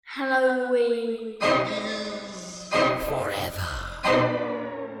Halloween. Forever.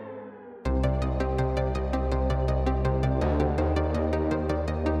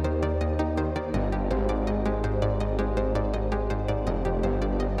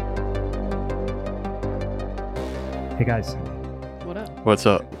 Hey guys, What up? What's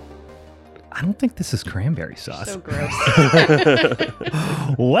up? I don't think this is cranberry sauce. So gross.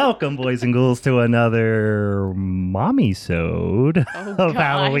 Welcome, boys and ghouls, to another mommy-sode Oh, of God.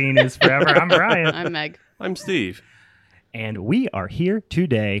 Halloween is Forever. I'm Brian, I'm Meg. I'm Steve. and we are here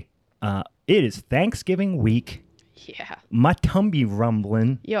today. It is Thanksgiving week. Yeah. My tummy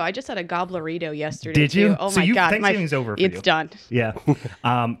rumbling. Yo, I just had a gobblerito yesterday. Did you? Too. Oh So my you- god, Thanksgiving's over for it's you. done. Yeah.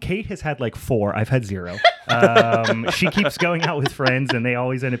 Kate has had like 4. I've had 0. She keeps going out with friends, and they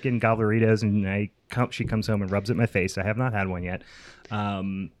always end up getting gobbleritos, and she comes home and rubs it in my face. I have not had one yet. I feel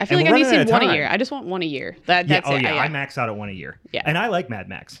and like we're I've running seen out of one a time. year. I just want one a year. That's Yeah, it. I max out at 1 a year. Yeah. And I like Mad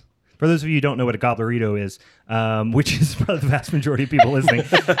Max. For those of you who don't know what a gobblerito is, which is probably the vast majority of people listening,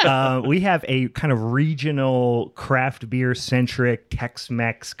 we have a kind of regional craft beer centric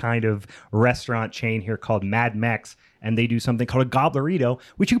Tex-Mex kind of restaurant chain here called Mad Mex. And they do something called a gobblerito,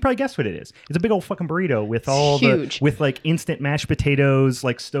 which you can probably guess what it is. It's a big old fucking burrito with with like instant mashed potatoes,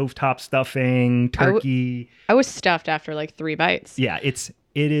 like stovetop stuffing, turkey. I was stuffed after like 3 bites. Yeah, it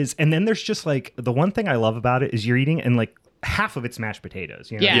is. And then there's just like the one thing I love about it is you're eating and like half of it's mashed potatoes.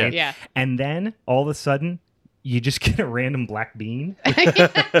 You know what I mean? Yeah. And then all of a sudden, you just get a random black bean,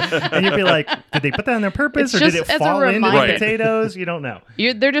 and you'd be like, "Did they put that on their purpose, It's or did just it as a fall into the reminder. potatoes?" You don't know.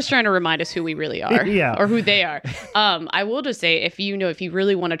 They're just trying to remind us who we really are. Yeah. Or who they are. I will just say, if you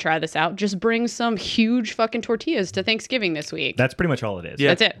really want to try this out, just bring some huge fucking tortillas to Thanksgiving this week. That's pretty much all it is. Yeah,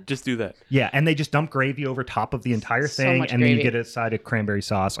 That's it. Just do that. Yeah, and they just dump gravy over top of the entire So thing, much and then you gravy. get a side of cranberry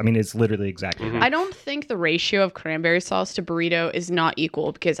sauce. I mean, it's literally exactly that. I don't think the ratio of cranberry sauce to burrito is not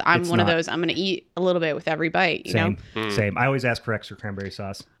equal because I'm It's one of not. those, I'm going to eat a little bit with every bite, you know? Same. I always ask for extra cranberry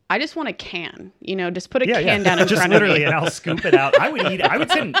sauce. I just want a can, just put a Yeah, can down in just front literally, of and me. I'll scoop it out. I would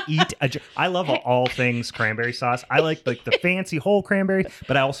sit and eat. I love all things cranberry sauce. I like the fancy whole cranberry,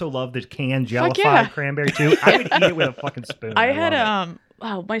 but I also love the canned jellified yeah. cranberry too. I would eat it with a fucking spoon. I had love it.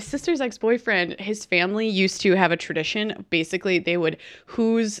 wow, my sister's ex-boyfriend, his family used to have a tradition. Basically, they would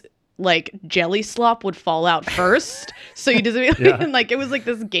whose like jelly slop would fall out first. So you just and like it was like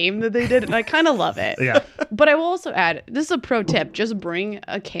this game that they did, and I kind of love it. Yeah. But I will also add, this is a pro tip: just bring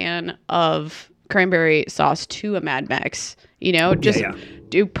a can of cranberry sauce to a Mad Max. Just yeah.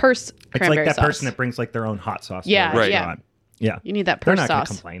 do purse It's cranberry like that sauce. person that brings like their own hot sauce. Yeah, to the Right. restaurant. Yeah. You need that They're purse not going to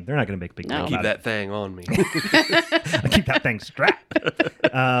sauce. complain. They're not going to make a big deal No. about Keep it. that thing on me. I keep that thing strapped.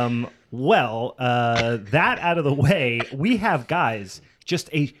 That out of the way, we have, guys, just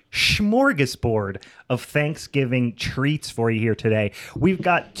a smorgasbord of Thanksgiving treats for you here today. We've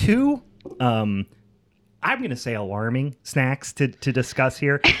got 2, I'm going to say alarming snacks to discuss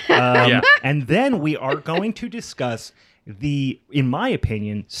here. And then we are going to discuss in my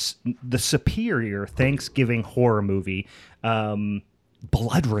opinion, the superior Thanksgiving horror movie,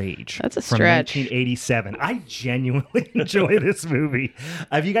 Blood Rage. That's a from stretch. 1987. I genuinely enjoy this movie.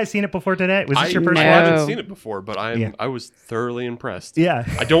 Have you guys seen it before today? Was this your I first watch? haven't seen it before, but Yeah. I was thoroughly impressed. Yeah.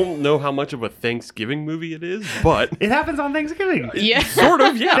 I don't know how much of a Thanksgiving movie it is, but It happens on Thanksgiving. Yeah. sort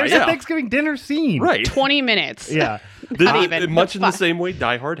of, yeah. There's a Thanksgiving dinner scene. Right. 20 minutes. Yeah. Not even. Much in the But same way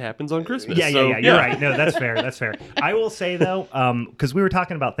Die Hard happens on Christmas. Yeah, So, You're right. No, that's fair. That's fair. I will say though, because we were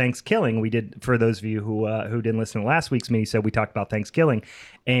talking about Thanksgiving, we did, for those of you who didn't listen to last week's mini, so we talked about Thanksgiving,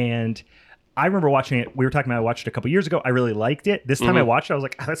 and I remember watching it. We were talking about, I watched it a couple years ago. I really liked it. This time I watched it, I was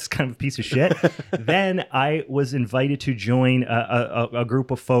like, oh, that's kind of a piece of shit. Then I was invited to join a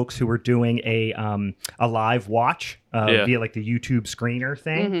group of folks who were doing a live watch via like the YouTube screener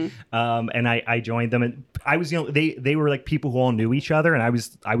thing. And I joined them, and I was they were like people who all knew each other, and I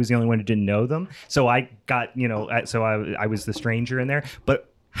was the only one who didn't know them. So I got I was the stranger in there, but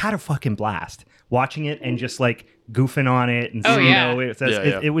had a fucking blast watching it and just like goofing on it, and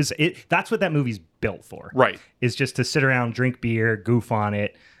that's what that movie's built for. Right. Is just to sit around, drink beer, goof on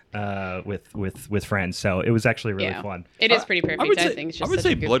it with friends. So it was actually really fun. It is pretty perfect. I think it's just I would such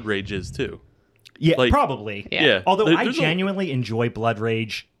say a good... Blood Rage is too. Yeah, Like- probably. Yeah. Although I There's genuinely enjoy Blood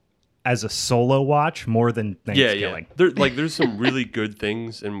Rage as a solo watch more than Thanksgiving. There's some really good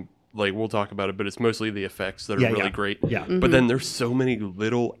things, and like we'll talk about it, but it's mostly the effects that are really great. Yeah. But then there's so many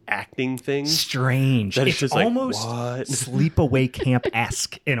little acting things. Strange. That It's it's just like, almost what? Sleepaway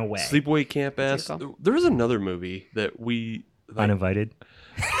Camp-esque in a way. Sleepaway Camp ass. That's a good There was another movie that we Uninvited.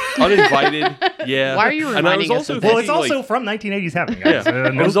 Uninvited. Yeah. Why are you And I was reminding us also of Well, thinking, it's also like, from 1980s happening. yeah. Guys.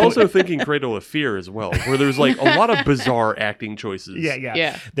 I was also thinking Cradle of Fear as well, where there's like a lot of bizarre acting choices. Yeah. They're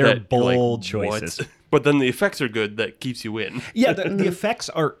that you're like, bold "What?" choices. But then the effects are good that keeps you in. Yeah, the effects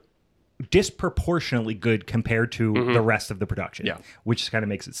are disproportionately good compared to the rest of the production. Yeah. Which kind of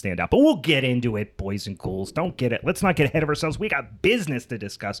makes it stand out. But we'll get into it, boys and ghouls. Let's not get ahead of ourselves. We got business to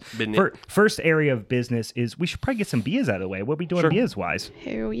discuss. First area of business is we should probably get some beers out of the way. What are we doing beers wise?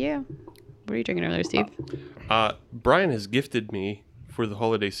 Hell yeah. What are you drinking earlier, Steve? Brian has gifted me for the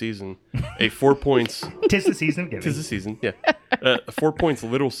holiday season a 4 points. Tis the season of giving. Tis the season, yeah. 4 points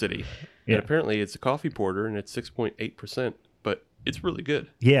Little City. Yeah. And apparently it's a coffee porter and it's 6.8%, but it's really good.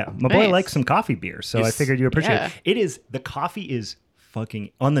 Yeah, my boy Nice. likes some coffee beer, so I figured you appreciate Yeah. it. It is, the coffee is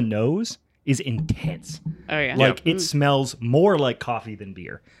fucking, on the nose, is intense. Oh, yeah. Like it smells more like coffee than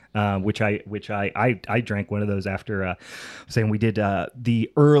beer, which I drank one of those after saying we did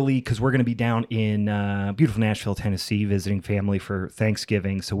the early, because we're going to be down in beautiful Nashville, Tennessee, visiting family for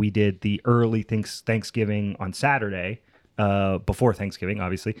Thanksgiving. So we did the early Thanksgiving on Saturday, before Thanksgiving,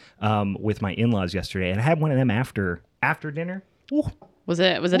 obviously, with my in-laws yesterday, and I had one of them after dinner. Ooh. Was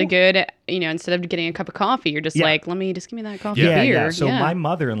it a good, instead of getting a cup of coffee, you're just like, give me that coffee beer. Yeah. So my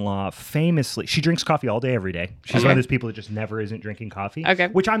mother-in-law famously, she drinks coffie all day, every day. She's one of those people that just never isn't drinking coffee. Okay.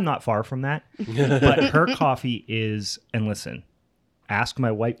 Which I'm not far from that. But her coffee is, and listen, ask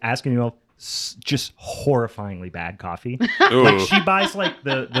my wife, just horrifyingly bad coffee. Like she buys like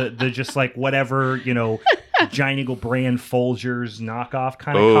the just like whatever, Giant Eagle brand Folgers knockoff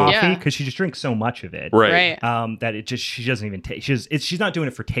kind of coffee, because she just drinks so much of it. Right. That she doesn't even taste. She's not doing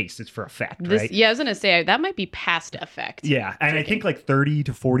it for taste, it's for effect, right? Yeah, I was gonna say that might be past effect. Yeah, and I think like 30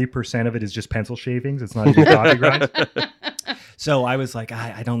 to 40% of it is just pencil shavings. It's not even coffee grinds. So I was like,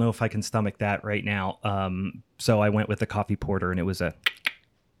 I don't know if I can stomach that right now. So I went with the coffee porter, and it was a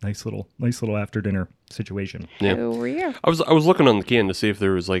nice little after dinner situation. Yeah. Over here. I was looking on the can to see if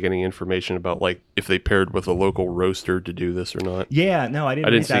there was like any information about like if they paired with a local roaster to do this or not. Yeah, no, I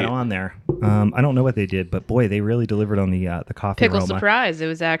didn't read that on there. I don't know what they did, but boy, they really delivered on the coffee Pickle aroma. surprise! It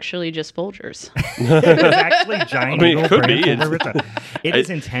was actually just Folgers. It was actually Giant Eagle. it could be. It is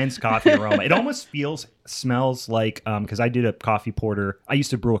intense coffee aroma. It almost smells like, because I did a coffee porter. I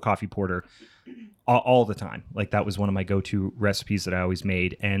used to brew a coffee porter all the time. Like that was one of my go-to recipes that I always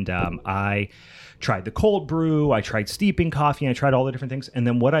made. And I tried the cold brew, I tried steeping coffee, and I tried all the different things. And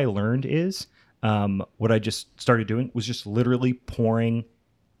then what I learned is, what I just started doing was just literally pouring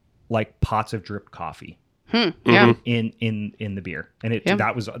like pots of drip coffee Yeah. in the beer. And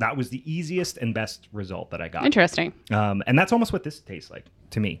that was the easiest and best result that I got. Interesting. And that's almost what this tastes like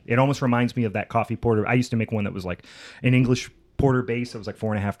to me. It almost reminds me of that coffee porter. I used to make one that was like an English porter base. It was like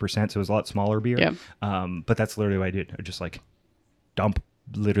 4.5%, so it was a lot smaller beer. Yeah. But that's literally what I did. I just like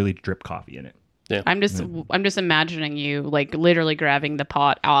literally drip coffee in it. Yeah. I'm just imagining you like literally grabbing the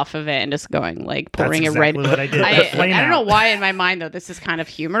pot off of it and just going like pouring That's it right. exactly what I did. I don't know why in my mind though this is kind of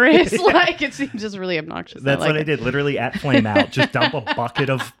humorous. Like it seems just really obnoxious. That's what I it. did. Literally at flame out, just dump a bucket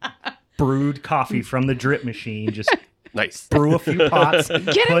of brewed coffee from the drip machine. Just Nice. brew a few pots. Get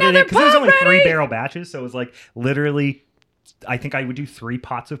put it in, another because it was pot only 3 ready! barrel batches, so it was like literally, I think I would do 3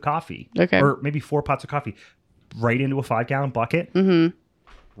 pots of coffee, or maybe 4 pots of coffee, right into a 5-gallon bucket,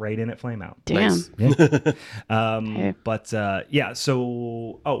 right in at flame out. Damn. Nice. Yeah. But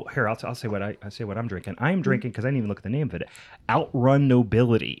so here I'll say what I'm drinking. I am drinking, because I didn't even look at the name of it, Outrun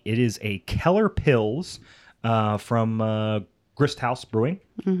Nobility. It is a Keller Pils from Grist House Brewing,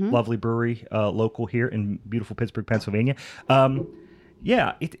 lovely brewery, local here in beautiful Pittsburgh, Pennsylvania.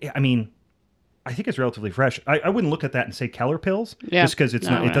 I think it's relatively fresh. I wouldn't look at that and say Keller Pils, just because it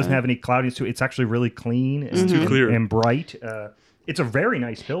doesn't have any cloudiness to it. It's actually really clean and, too clear and bright. It's a very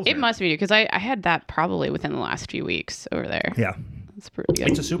nice Pils. It must be because I had that probably within the last few weeks over there. Yeah, It's pretty good.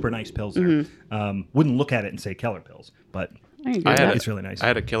 it's a super nice Pils there. Wouldn't look at it and say Keller Pils, but it's really nice. I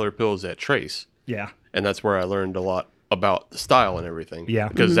had a Keller Pils at Trace. Yeah. And that's where I learned a lot about the style and everything. Yeah.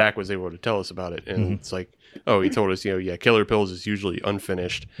 Because Zach was able to tell us about it. And it's like, he told us, Keller Pils is usually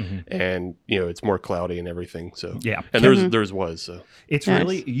unfinished and, it's more cloudy and everything. So, yeah. And theirs was. So. It's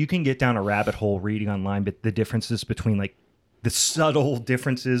really, you can get down a rabbit hole reading online, but the differences between like the subtle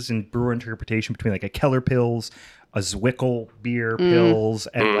differences in brewer interpretation between like a Keller Pils, a Zwickel beer pills,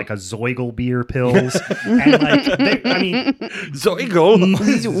 and like a Zeugel beer pills. And like,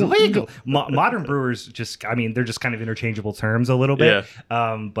 Zeugel. Modern brewers they're just kind of interchangeable terms a little bit.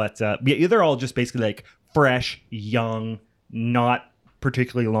 Yeah. They're all just basically like fresh, young, not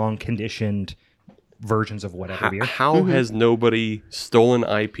particularly long conditioned versions of whatever beer. How has nobody stolen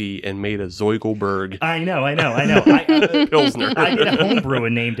IP and made a Zeugelberg I know. Pilsner? I did a homebrew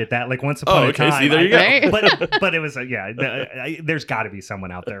and named it that like once upon a time. See, there you go. Right? But it was there's got to be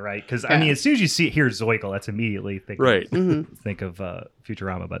someone out there, right? Because I mean, as soon as you hear Zeugel, that's immediately think of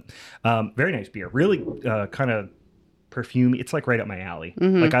Futurama. But very nice beer, really kind of perfumey. It's like right up my alley.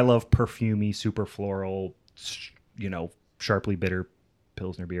 Like I love perfumey, super floral, sharply bitter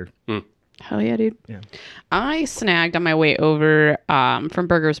Pilsner beer. Hell yeah, dude. Yeah. I snagged on my way over from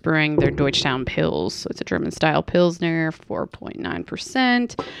Burgers Brewing their Deutschtown Pils. So it's a German style Pilsner,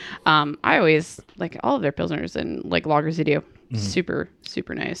 4.9%. I always like all of their Pilsners and like lagers they do. Super,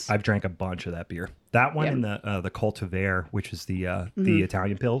 super nice. I've drank a bunch of that beer. That one and the Cultivar, which is the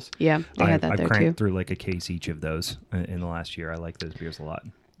Italian Pils. Yeah, I had that I've there cranked too. through like a case each of those in the last year. I like those beers a lot.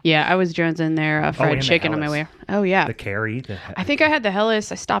 Yeah, I was jonesing their fried and the chicken on my way. Helles. Oh yeah, The Carry. I think I had the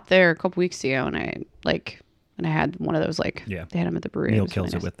Helles. I stopped there a couple weeks ago, and I had one of those. Like, Yeah. They had them at the brewery. Neil was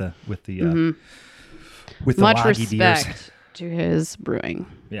kills really it nice. with the Much laggy beers. respect to his brewing.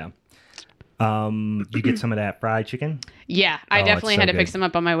 Yeah. You get some of that fried chicken? Yeah, I Oh, definitely it's so had to pick good. some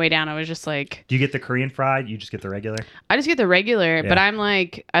up on my way down. I was just like, Do you get the Korean fried? You just get the regular? I just get the regular, but Yeah. I'm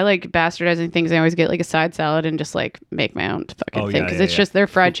like, I like bastardizing things. I always get like a side salad and just like make my own fucking Oh, thing yeah, because yeah, it's yeah. just their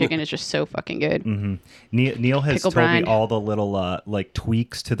fried chicken is just so fucking good. Mm-hmm. Neil has Pickle told brine. me all the little like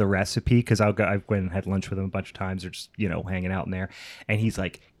tweaks to the recipe because I've went and had lunch with him a bunch of times or just hanging out in there, and he's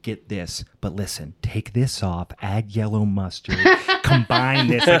like, get this, but listen, take this off, add yellow mustard, combine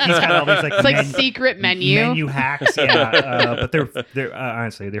this. Like he's got all these like It's like secret menu. hacks. Yeah, but they're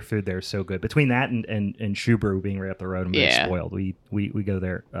honestly their food there is so good. Between that and Shubru being right up the road, I'm very Yeah. spoiled. We go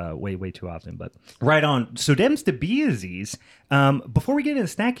there way too often. But right on. So Dems to Beesies. Before we get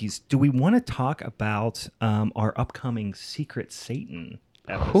into snackies, do we want to talk about our upcoming Secret Satan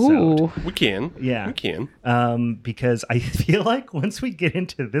episode? Ooh. We can. Yeah. We can. Because I feel like once we get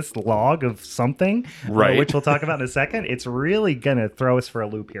into this log of something, Right. which we'll talk about in a second, it's really gonna throw us for a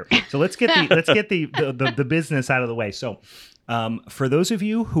loop here. So let's get the business out of the way. So. For those of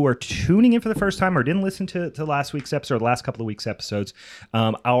you who are tuning in for the first time or didn't listen to last week's episode, or the last couple of weeks' episodes,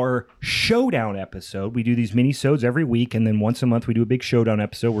 our showdown episode, we do these mini-sodes every week, and then once a month we do a big showdown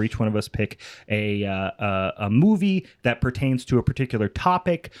episode where each one of us pick a movie that pertains to a particular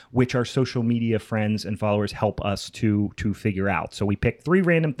topic, which our social media friends and followers help us to figure out. So we pick 3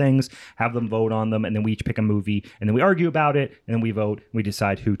 random things, have them vote on them, and then we each pick a movie, and then we argue about it, and then we vote, we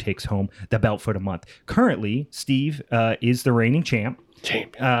decide who takes home the belt for the month. Currently, Steve is the reigning champ.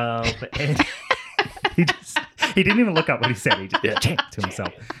 Champion. And he didn't even look up what he said. He just champ to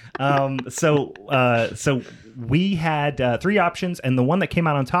himself. So we had 3 options, and the one that came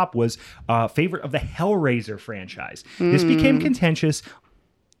out on top was favorite of the Hellraiser franchise. This became contentious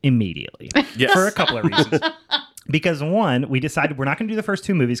immediately Yes. for a couple of reasons. Because one, we decided we're not going to do the first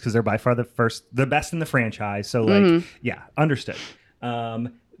 2 movies because they're by far the best in the franchise. So understood.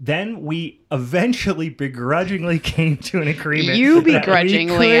 Then we eventually begrudgingly came to an agreement. You that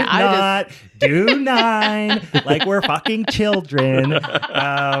begrudgingly, we could I not do 9 like we're fucking children.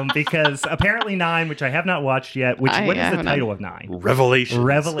 Because apparently 9, which I have not watched yet, what is the haven't title of 9?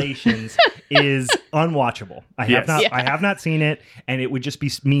 Revelations. is unwatchable. I have Yes. not. Yeah. I have not seen it, and it would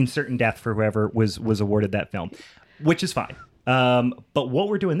just mean certain death for whoever was awarded that film, which is fine. But what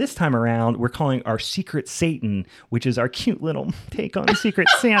we're doing this time around, we're calling our Secret Satan, which is our cute little take on Secret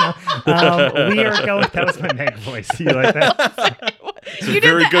Santa. We are going. That was my Meg voice. You like that? It's a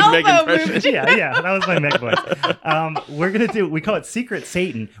very good Meg impression. Yeah, that was my Meg voice. We call it Secret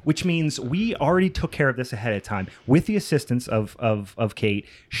Satan, which means we already took care of this ahead of time with the assistance of Kate.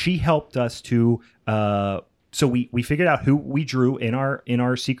 She helped us to. So we figured out who we drew in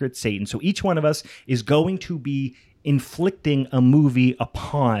our Secret Satan. So each one of us is going to be inflicting a movie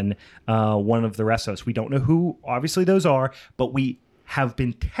upon one of the rest of us. We don't know who, obviously, those are, but we have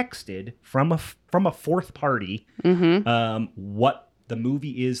been texted from a fourth party what the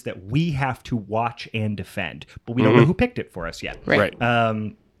movie is that we have to watch and defend, but we don't know who picked it for us yet. Right.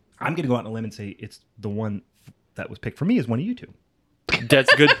 I'm going to go out on a limb and say it's the one that was picked for me is one of you 2.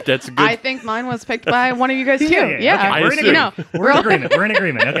 That's good. That's a good. I think mine was picked by one of you guys too. Yeah, Okay, we're in assume. agreement. We're in agreement. We're in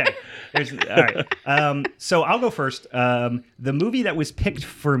agreement. Okay. All right. So I'll go first. The movie that was picked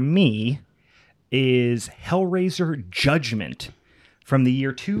for me is Hellraiser Judgment from the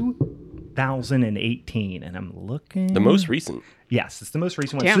year 2018, and I'm looking. the most recent. Yes, it's the most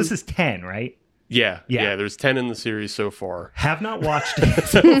recent one. Damn. So this is 10, right? Yeah. Yeah. There's 10 in the series so far. Have not watched it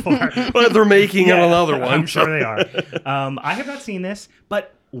so far. But they're making another one. I'm sure they are. I have not seen this,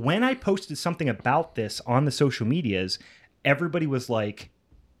 but when I posted something about this on the social medias, everybody was like,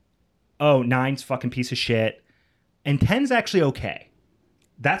 oh, 9's fucking piece of shit, and 10's actually okay.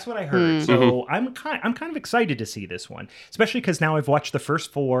 That's what I heard. So I'm kind of excited to see this one, especially because now I've watched the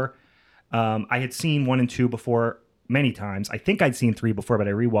first 4. I had seen 1 and 2 before many times. I think I'd seen 3 before, but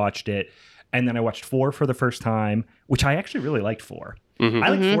I rewatched it. And then I watched 4 for the first time, which I actually really liked 4. I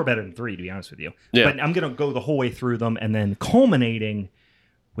like 4 better than 3, to be honest with you. Yeah. But I'm going to go the whole way through them and then culminating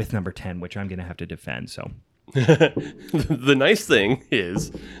with number 10, which I'm going to have to defend. So The nice thing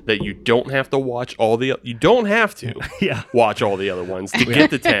is that you don't have to watch all the. You don't have to yeah. watch all the other ones to get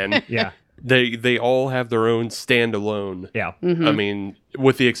to 10. Yeah. They all have their own standalone. Yeah. I mean,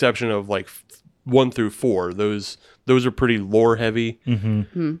 with the exception of like 1 through 4, those are pretty lore heavy.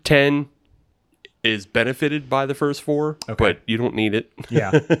 10 is benefited by the first 4, but you don't need it.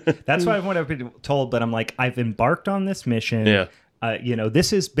 Yeah. That's what I've been told, but I'm like, I've embarked on this mission. Yeah.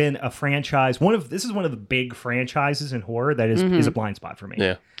 This has been a franchise. This is one of the big franchises in horror that is a blind spot for me.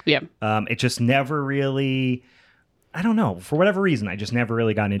 Yeah. Yeah. It just never really, I don't know, for whatever reason, I just never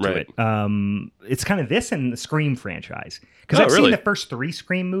really got into it. It's kind of this and the Scream franchise. Because I've seen the first 3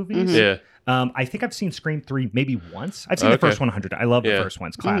 Scream movies. Yeah. I think I've seen Scream 3 maybe once. I've seen the first 100. I love the first one.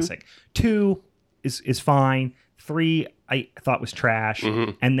 It's classic. 2 is fine. 3 I thought was trash,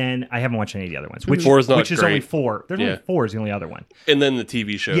 and then I haven't watched any of the other ones. Which 4 is not which is great. only 4. There's only 4 is the only other one. And then the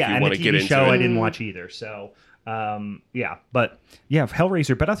TV show. If you and want the to get TV into show it. I didn't watch either. So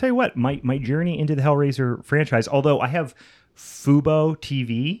Hellraiser. But I'll tell you what, my journey into the Hellraiser franchise. Although I have Fubo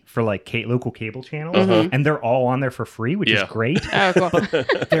TV for like local cable channels, and they're all on there for free, which is great. Oh, cool.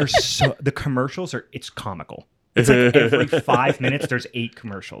 The commercials it's comical. It's like every 5 minutes there's 8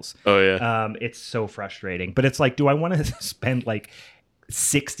 commercials. Oh yeah. It's so frustrating. But it's like, do I want to spend like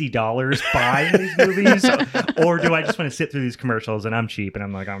 $60 buying these movies, or do I just want to sit through these commercials? And I'm cheap, and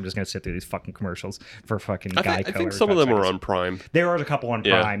I'm like, I'm just going to sit through these fucking commercials for fucking Geico. I think some of them are on Prime. There are a couple on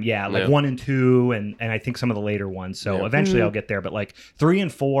Prime, like 1 and 2, and I think some of the later ones. So eventually I'll get there. But like 3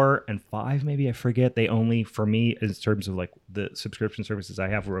 and 4 and 5, maybe I forget. They only, for me, in terms of like the subscription services I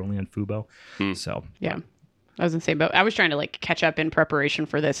have, were only on Fubo. So yeah. I was gonna say, but I was trying to like catch up in preparation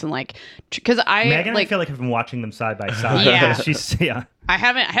for this, and like, because Megan, like, I feel like I've been watching them side by side. Yeah. I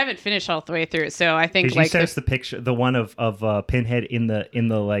haven't finished all the way through it, so I think like you sent us the picture, the one of Pinhead in the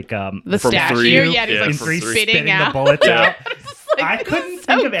like the from statue, 3. yeah, he's like spitting out the bullets out. Like, I couldn't so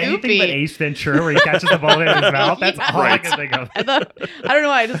think of anything but Ace Ventura where he catches the bullet in his mouth. That's all I can think of. I don't know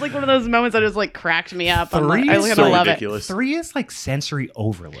why. Just like one of those moments that just like cracked me up. 3 I is so love ridiculous. 3 is like sensory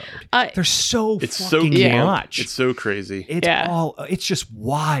overload. There's it's so much. It's so crazy. It's just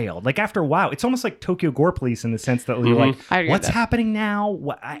wild. Like after a while, it's almost like Tokyo Gore Police in the sense that you're like, what's happening now?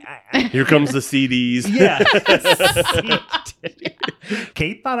 Here comes the CDs. Yeah.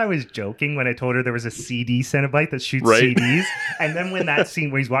 Kate thought I was joking when I told her there was a CD Cenobite that shoots CDs. And then when that scene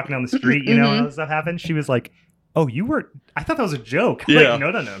where he's walking down the street, and all that stuff happened, she was like, oh, I thought that was a joke. I'm like,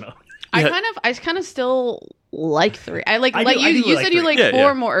 no. I kind of still like 3. I like you said 3. you like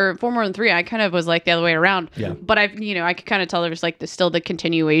 4 more than 3. I kind of was like the other way around. Yeah. But I could kind of tell there was like still the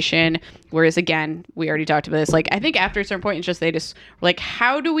continuation. Whereas again, we already talked about this. Like I think after a certain point, it's just they just were like,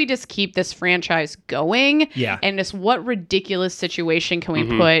 how do we just keep this franchise going? Yeah. And just what ridiculous situation can we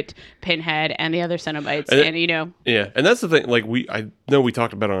put Pinhead and the other Cenobites in? Yeah, and that's the thing. Like I know we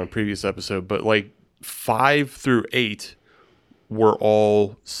talked about it on a previous episode, but like 5 through 8 were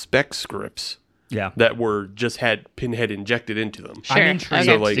all spec scripts. Yeah. That just had Pinhead injected into them. Sure. I'm intrigued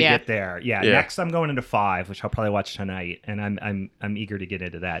So, like, to get there. Yeah. Next I'm going into 5, which I'll probably watch tonight, and I'm eager to get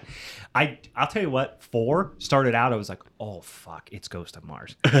into that. I'll tell you what, 4 started out, I was like, oh fuck, it's Ghost of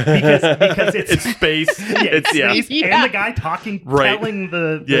Mars. Because it's space. it's space, and the guy talking, telling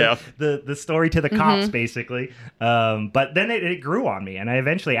the story to the cops basically. But then it grew on me, and I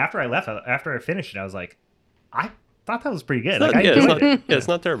eventually after I finished it, I was like, I thought that was pretty good. It's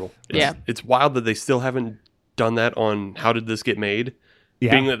not terrible. It's wild that they still haven't done that on How Did This Get Made? Yeah.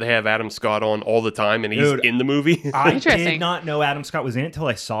 Being that they have Adam Scott on all the time and he's in the movie. I did not know Adam Scott was in it until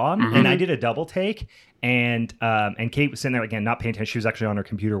I saw him, and I did a double take, and Kate was sitting there again, not paying attention. She was actually on her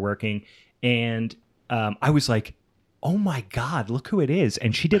computer working, and I was like, oh my God, look who it is.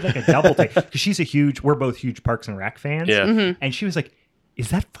 And she did like a double take because we're both huge Parks and Rec fans. Yeah. And she was like, is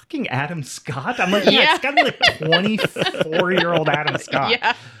that fucking Adam Scott? I'm like, yeah. It's got to be like 24-year-old Adam Scott.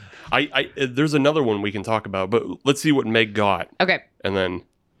 Yeah. There's another one we can talk about, but let's see what Meg got. Okay. And then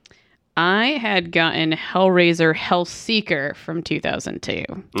I had gotten Hellraiser Hellseeker from 2002.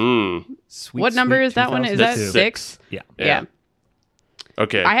 What number is that one? Is that 6? Yeah.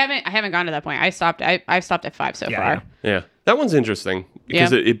 Okay. I haven't gone to that point. I stopped at 5 so far. Yeah. That one's interesting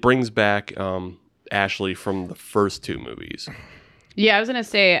because it brings back Ashley from the first 2 movies. Yeah, I was gonna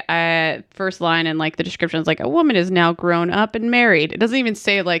say, first line in like the description is like, a woman is now grown up and married. It doesn't even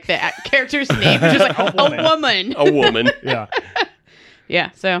say like the character's name. It's just like a woman. A woman. Yeah.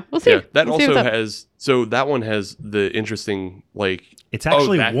 Yeah. So we'll see. Yeah, that We'll see also what's up. has. So that one has the interesting like. It's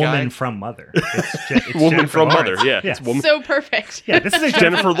actually that Woman guy? from Mother. It's Woman Jennifer from Lawrence. Mother. Yeah, it's woman. So perfect. Yeah, this is a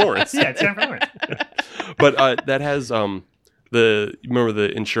Jennifer Lawrence. Yeah, it's Jennifer Lawrence. But that has remember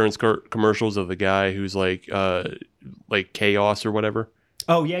the insurance commercials of the guy who's like Chaos or whatever.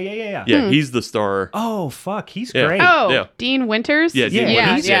 Oh yeah. Yeah, he's the star. Oh fuck, he's Yeah. great. Oh, Yeah. Dean Winters. Yeah, Dean Yeah,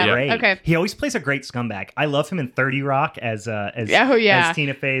 Winters. he's Yeah. great. Okay. He always plays a great scumbag. I love him in 30 Rock as Oh, yeah. as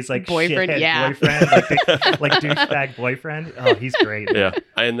Tina Fey's like Boyfriend, shithead yeah. boyfriend, like douchebag boyfriend. Oh, he's great. Yeah,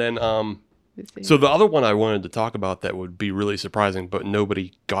 and then so the other one I wanted to talk about that would be really surprising, but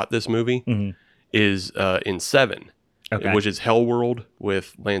nobody got this movie Mhm. is in Seven, Okay. which is Hellworld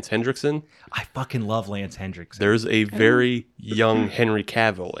with Lance Hendrickson. I fucking love Lance Hendrickson. There's a very young Henry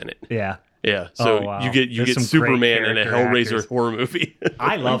Cavill in it. Yeah. Yeah, so Oh, wow. you get There's some Superman great in a character Hellraiser actors. horror movie.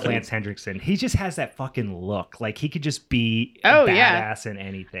 I love Lance Hendrickson. He just has that fucking look. Like he could just be Oh, badass yeah. in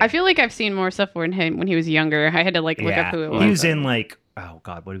anything. I feel like I've seen more stuff when he was younger. I had to like look up who it was. He was in like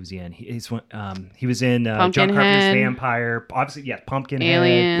God, what was he in? He was in John Pumpkinhead. Carpenter's Vampire. Obviously, yeah, Pumpkinhead.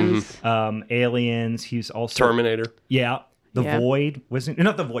 Aliens. Aliens. He was also Terminator. Yeah. The Yeah. Void wasn't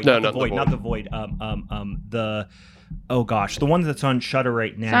not the Void. No, not the Void. The oh gosh, the one that's on Shutter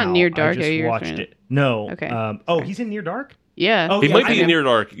right now. not Near Dark, I are just you watched referring to? it. No. Okay. He's in Near Dark. Yeah. Oh, He yeah, might I be in know. Near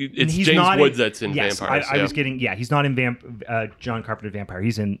Dark. And It's he's James not Woods that's in yes, Vampires. I was getting. Yeah, he's not in John Carpenter Vampire.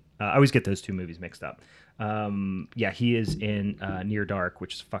 He's in. I always get those two movies mixed up. Yeah, he is in Near Dark,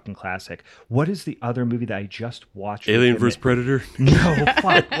 which is a fucking classic. What is the other movie that I just watched? with Alien him? vs Predator. No,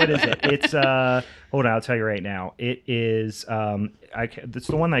 fuck. What is it? It's hold on, I'll tell you right now. It is it's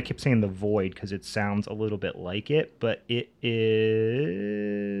the one that I kept saying The Void because it sounds a little bit like it, but it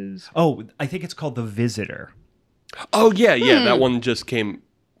is. Oh, I think it's called The Visitor. Oh yeah, that one not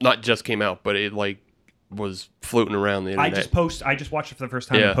just came out, but it like was floating around the internet. I just watched it for the first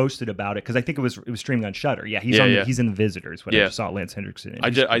time and posted about it because I think it was streaming on Shudder. Yeah, he's he's in The Visitors. What I just saw Lance Hendrickson in.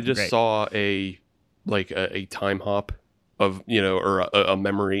 I just saw a time hop of or a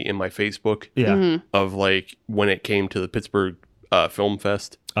memory in my Facebook of like when it came to the Pittsburgh Film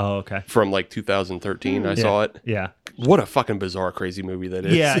Fest. Oh, okay. From like 2013, I saw it. Yeah. What a fucking bizarre, crazy movie that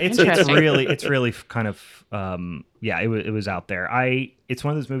is. Yeah, it's Interesting. really kind of it was out there. It's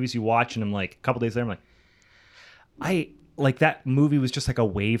one of those movies you watch and I'm like a couple days later I'm like that movie was just like a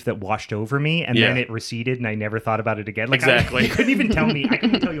wave that washed over me and then it receded and I never thought about it again. Like Exactly. I couldn't even tell you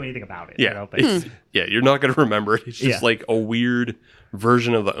anything about it. Yeah, you're not gonna remember it. It's just like a weird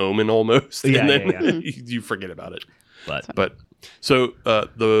version of The Omen almost, and then you forget about it. But so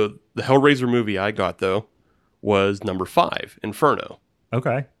the Hellraiser movie I got though was number 5, Inferno.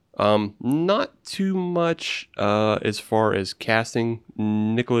 Okay. Not too much as far as casting.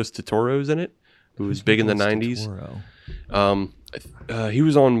 Nicholas Totoro's in it, who was big in the 90s. He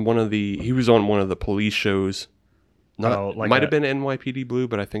was on one of the police shows. Might have been NYPD Blue,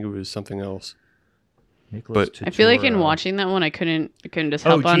 but I think it was something else. I feel like in watching that one, I couldn't just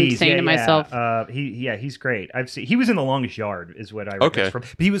help on saying to myself, he's great. He was in The Longest Yard, is what I remember from.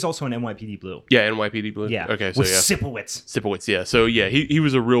 But he was also in NYPD Blue. Yeah, NYPD Blue. Yeah, okay, so with Sipowicz. Yeah, so yeah, he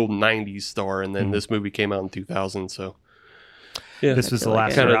was a real '90s star, and then this movie came out in 2000. So yeah, this was the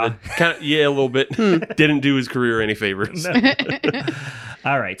last kind of a little bit. Didn't do his career any favors.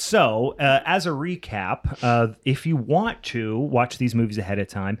 All right. So, as a recap, if you want to watch these movies ahead of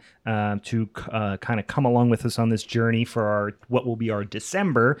time to kind of come along with us on this journey for what will be our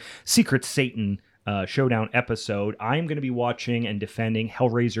December Secret Satan Showdown episode, I'm going to be watching and defending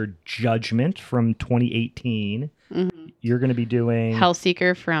Hellraiser Judgment from 2018. Mm-hmm. You're going to be doing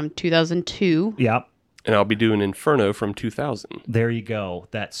Hellseeker from 2002. Yep. And I'll be doing Inferno from 2000. There you go.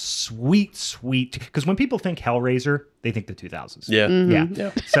 That sweet. Because when people think Hellraiser, they think the 2000s. Yeah. Mm-hmm.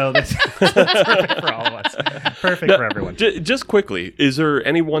 Yeah. So that's perfect for all of us. Perfect for everyone. Just quickly, is there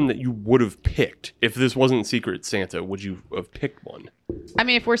anyone that you would have picked if this wasn't Secret Santa? Would you have picked one? I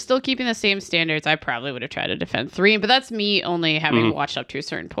mean, if we're still keeping the same standards, I probably would have tried to defend 3, but that's me only having watched up to a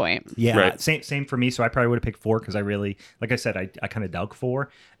certain point. Yeah, right. Same for me. So I probably would have picked 4 because I really, like I said, I kind of dug 4,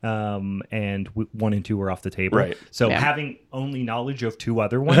 and 1 and 2 were off the table. Right. So having only knowledge of 2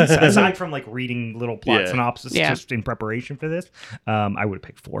 other ones, aside from like reading little plot synopsis just in preparation for this, I would have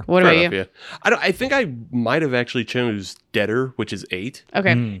picked 4. What about you? Yeah. I think I might have actually chose Deader, which is 8.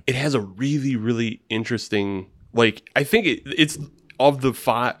 Okay. It has a really, really interesting. Like I think it's of the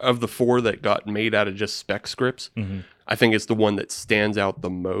 4 that got made out of just spec scripts. I think it's the one that stands out the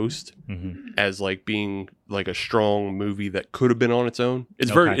most as like being like a strong movie that could have been on its own. It's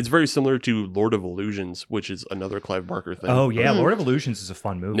very similar to Lord of Illusions, which is another Clive Barker thing. Oh yeah, Lord of Illusions is a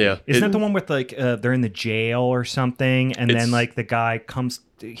fun movie. Yeah, isn't that the one with like they're in the jail or something, and then like the guy comes,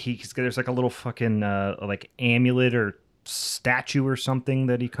 there's like a little fucking like amulet or statue or something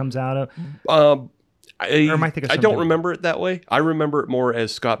that he comes out of. I don't remember it that way. I remember it more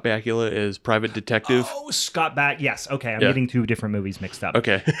as Scott Bakula as private detective. Oh, Scott Yes. Okay. I'm getting two different movies mixed up.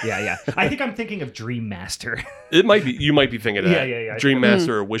 Okay. Yeah. I think I'm thinking of Dream Master. It might be. You might be thinking of that. Yeah. Dream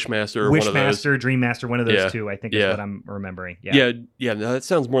Master or Wish Master or one of those. Dream Master, one of those two, I think is what I'm remembering. Yeah. No, that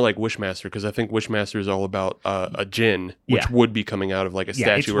sounds more like Wish Master because I think Wish Master is all about a djinn, which would be coming out of like a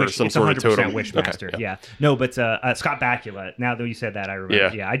statue or some sort of totem. Wish Master. Yeah. No, but Scott Bakula. Now that you said that, I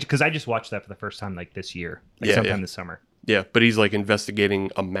remember. Yeah. Because I just watched that for the first time like this year, sometime this summer. Yeah, but he's like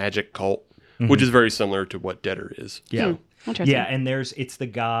investigating a magic cult, which is very similar to what Deader is. Yeah. Yeah, and it's the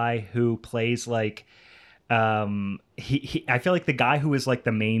guy who plays like I feel like the guy who is like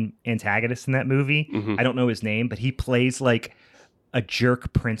the main antagonist in that movie, I don't know his name, but he plays like a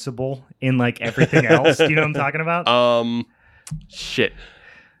jerk principal in like everything else. Do you know what I'm talking about? Shit.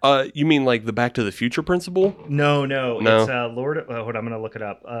 You mean like the Back to the Future principal? No. It's Lord. Hold on, I'm gonna look it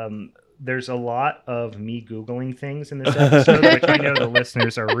up. There's a lot of me Googling things in this episode, which I know the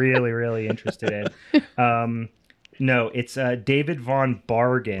listeners are really, really interested in. No, it's David Von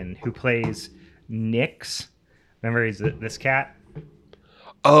Bargen, who plays Nix. Remember, he's this cat.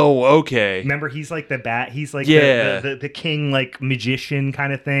 Oh, okay. Remember, he's like the bat. He's like the king, like magician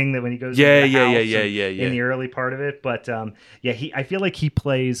kind of thing. That when he goes in the early part of it. But I feel like he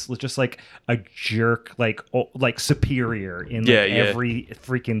plays just like a jerk, like superior in every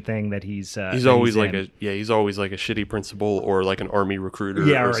freaking thing that he's. He's always like he's always like a shitty principal or like an army recruiter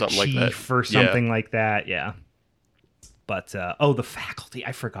or something like that, or something like that. Yeah. But The Faculty.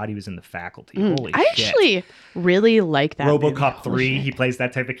 I forgot he was in The Faculty. Holy shit. I actually really like that RoboCop 3. He plays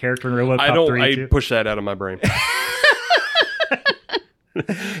that type of character in RoboCop 3 too. I push that out of my brain.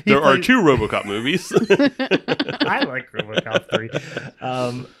 There are two RoboCop movies. I like RoboCop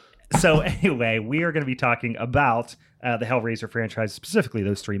 3. So anyway, we are going to be talking about the Hellraiser franchise, specifically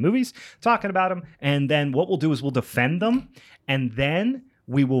those three movies, talking about them. And then what we'll do is we'll defend them, and then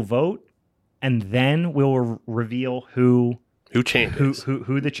we will vote. And then we'll reveal who the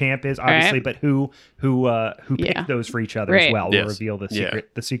champ is, obviously, but who picked those for each other as well. We'll reveal the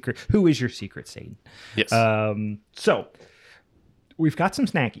secret. The secret. Who is your secret, Satan? Yes. So we've got some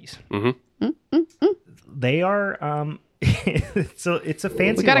snackies. They are. So it's a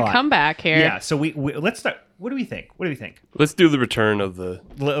fancy. We got a comeback here. Yeah. So we let's start. What do we think? Let's do the Return of the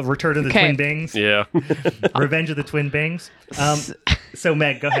Twin Bings. Yeah. Revenge of the Twin Bings. So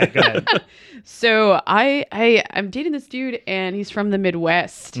Meg, go ahead. So I'm dating this dude, and he's from the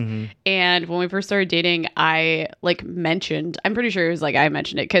Midwest. And when we first started dating, I mentioned, I'm pretty sure it was I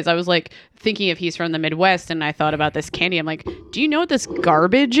mentioned it because I was thinking if he's from the Midwest, and I thought about this candy. I'm like, do you know what this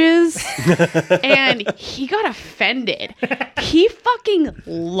garbage is? And he got offended. He fucking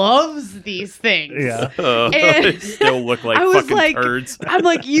loves these things. Yeah. And they still look like fucking turds. I'm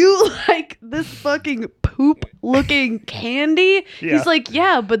like, you like this fucking poop looking candy? Yeah. He's like,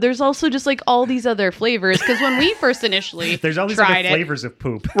 yeah, but there's also just all these other flavors. Because when we first initially there's all these other flavors of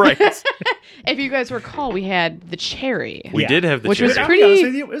poop. Right. If you guys recall, we had the cherry. We did have the which cherry. was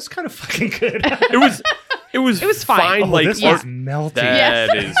pretty. It was kind of fucking good. It was fine. Oh, this was melty.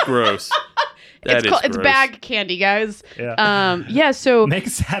 That is gross. It's bag candy, guys. Yeah. So Meg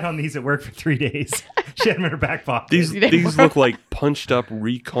sat on these at work for 3 days. She had them in her back pocket. These look like punched up,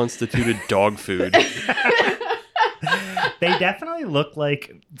 reconstituted dog food. They definitely look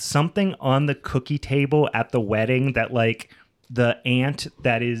like something on the cookie table at the wedding that the aunt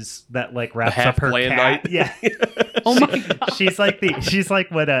that wraps up her cat. Yeah. Oh my god. She's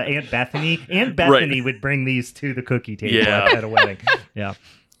like what Aunt Bethany. Aunt Bethany would bring these to the cookie table at a wedding. Yeah.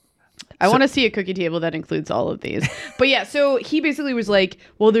 I want to see a cookie table that includes all of these. But yeah, so he basically was like,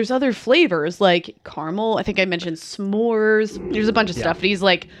 well, there's other flavors like caramel. I think I mentioned s'mores. There's a bunch of stuff. But he's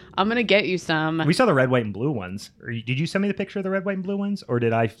like, I'm going to get you some. We saw the red, white, and blue ones. Did you send me the picture of the red, white, and blue ones? Or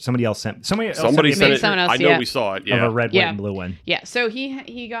did somebody else sent Somebody sent it. Someone else, I know we saw it. Yeah. Of a red, white, and blue one. Yeah. So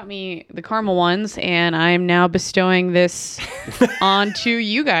he got me the caramel ones, and I'm now bestowing this onto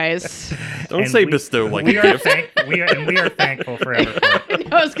you guys. Don't say bestow like we are thankful forever for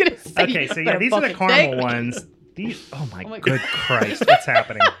it. I was going to say. Okay, so yeah, these are the caramel ones. These, oh my good Christ, what's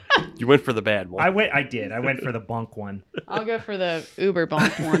happening? You went for the bad one. I did. I went for the bunk one. I'll go for the uber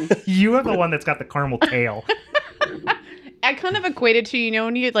bunk one. You have the one that's got the caramel tail. I kind of equated to,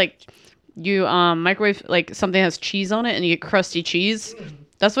 when you you microwave like something has cheese on it and you get crusty cheese.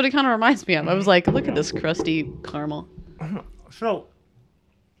 That's what it kind of reminds me of. I was like, look at this crusty caramel. So,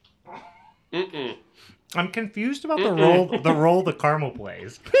 I'm confused about the role the caramel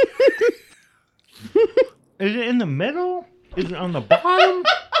plays. Is it in the middle? Is it on the bottom?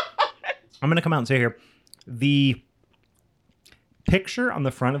 I'm going to come out and say here, the picture on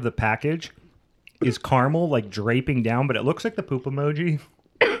the front of the package is caramel like draping down, but it looks like the poop emoji.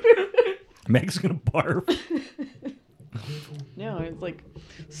 Meg's going to barf. No, it's like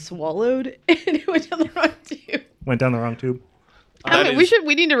swallowed and it went down the wrong tube. Went down the wrong tube.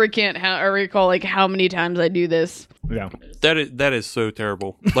 We need to recant or recall like how many times I do this. Yeah. That is so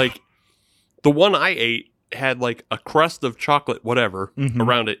terrible. Like the one I ate had like a crust of chocolate, whatever,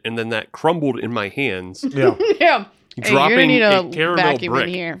 around it, and then that crumbled in my hands. Yeah. Yeah. Dropping hey, a need caramel vacuum brick.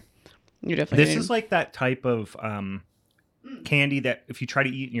 in here. You definitely This need. is like that type of candy that if you try to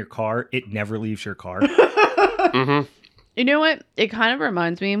eat in your car, it never leaves your car. You know what? It kind of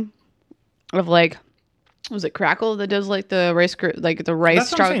reminds me of like, was it Crackle that does like the rice, like the rice?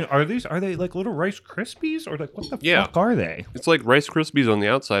 That's what I'm saying. Are they like little Rice Krispies or like what the fuck are they? It's like Rice Krispies on the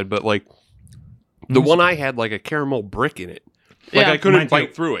outside, but like the one I had like a caramel brick in it. Like I couldn't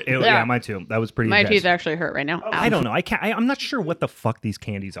bite through it. Yeah, mine too. That was pretty. My intense. teeth actually hurt right now. I don't know. I'm not sure what the fuck these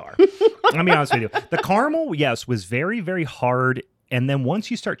candies are. I'll be honest with you. The caramel, yes, was very, very hard. And then once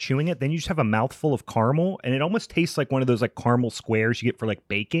you start chewing it, then you just have a mouthful of caramel, and it almost tastes like one of those like caramel squares you get for like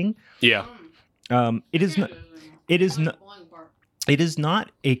baking. Yeah. It is not. It is not. It is not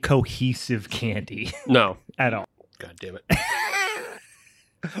a cohesive candy No. at all. God damn it.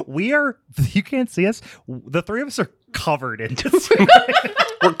 We are. You can't see us. The three of us are covered in.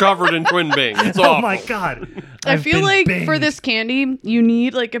 We're covered in Twin Bing. It's Oh awful. my god! I I've feel been like for binged. this candy, you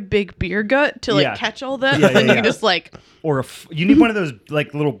need like a big beer gut to like Yeah. catch all that. Yeah, and yeah, you just like, Or you need one of those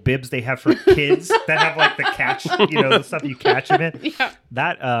like little bibs they have for kids that have like the catch, the stuff you catch them in. yeah.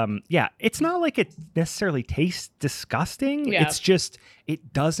 That it's not like it necessarily tastes disgusting. Yeah. It's just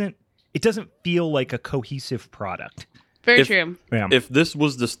it doesn't feel like a cohesive product. Very If- true. Yeah. If this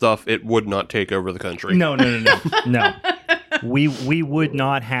was the stuff, it would not take over the country. No. We would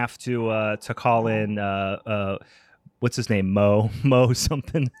not have to call in what's his name? Mo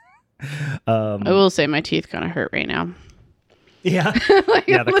something. I will say my teeth kind of hurt right now. Yeah. Like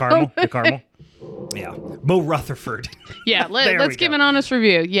Yeah, a the little caramel. Yeah. Mo Rutherford. Yeah, There let's we give go. an honest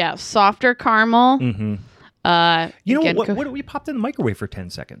review. Yeah, softer caramel. Mm-hmm. You know again, what we popped in the microwave for 10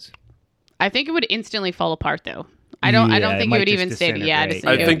 seconds. I think it would instantly fall apart though. I don't Yeah, think it it might would just even stay. Yeah,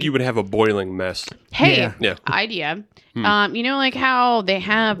 disintegrate. I think you would have a boiling mess. Hey, Yeah. Yeah. idea. You know, like how they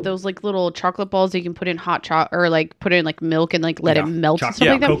have those like little chocolate balls you can put in hot chocolate or like put in like milk and like let it melt and stuff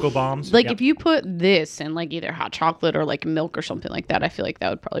like that. Cocoa bombs. Like Yep. if you put this in like either hot chocolate or like milk or something like that, I feel like that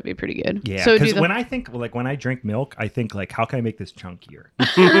would probably be pretty good. Yeah, So because when I drink milk, I think like, how can I make this chunkier?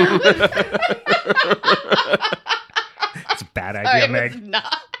 It's a bad idea, Meg.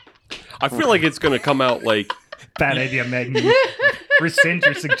 I feel like it's going to come out like Bad idea, Meg. Rescind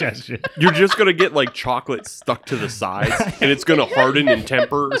your suggestion. you're just going to get like chocolate stuck to the sides and it's going to harden and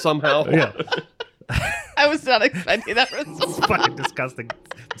temper somehow. Yeah, I was not expecting that result. it's fucking disgusting.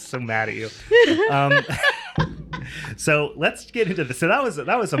 I'm so mad at you. So let's get into this. So that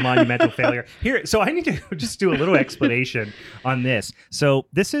was a monumental failure. Here, so I need to just do a little explanation on this. So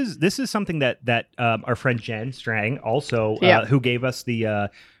this is something that our friend Jen Strang also who gave us the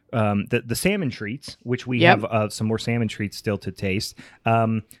salmon treats, which we Yep. have some more salmon treats still to taste.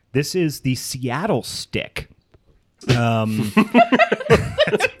 This is the Seattle stick. That's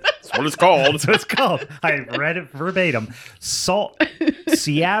what it's called. That's what it's called. I read it verbatim.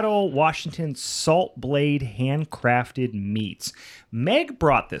 Seattle, Washington salt blade handcrafted meats. Meg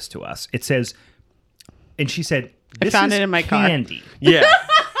brought this to us. It says, and she said, "This found is it in my car." candy." Yeah.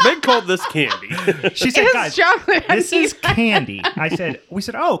 Meg called this candy. She said, It's "Guys, chocolate. this is candy." We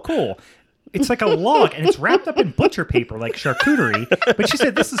said, "Oh, cool." It's like a log, and it's wrapped up in butcher paper, like charcuterie. But she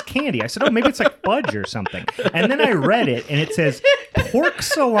said, "This is candy." I said, "Oh, maybe it's like fudge or something." And then I read it, and it says, "Pork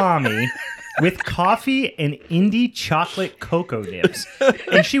salami with coffee and indie chocolate cocoa nibs."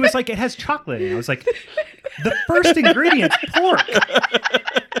 And she was like, "It has chocolate in it." I was like, "The first ingredient's pork."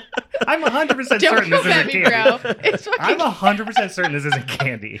 I'm 100% certain Don't this come at isn't me, candy. bro. It's I'm fucking 100% certain this isn't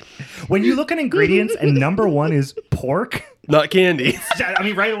candy. When you look at ingredients and number one is pork, Not candy. I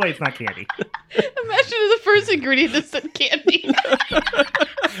mean, right away it's not candy. imagine the first ingredient that said candy.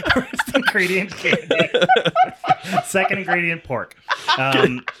 First ingredient, candy. Second ingredient, pork.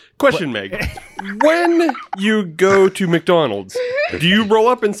 Question, Meg. When you go to McDonald's, do you roll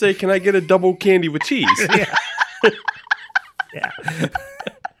up and say, "Can I get a double candy with cheese"? Yeah.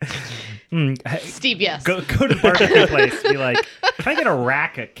 Steve, yes. Go to the barbecue place. Be like, can I get a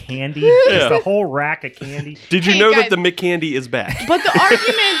rack of candy? Just the whole rack of candy. Did you know that the McCandy is back? But the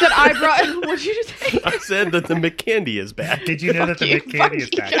argument that I brought, what did you say? I said that the McCandy is back. Did you know that the McCandy is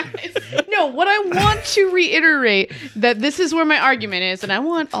back? No, what I want to reiterate that this is where my argument is, and I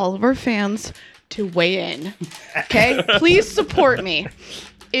want all of our fans to weigh in. Okay, please support me.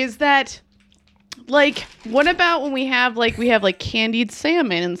 Is that like, what about when we have candied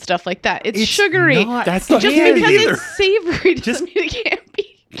salmon and stuff like that? It's sugary. That's just candy because either. it's savory doesn't mean it can't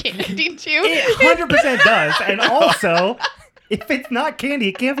be candy too. It 100% does, and also, if it's not candy,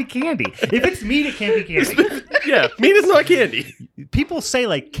 it can't be candy. If it's meat, it can't be candy. Yeah, meat is not candy. People say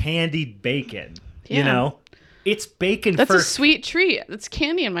like candied bacon. Yeah. You know, it's bacon. That's first. a sweet treat. That's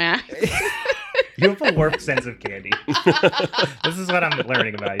candy in my eyes. You have a warped sense of candy. This is what I'm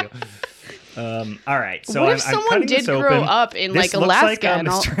learning about you. All right, so what if someone did grow up in like Alaska and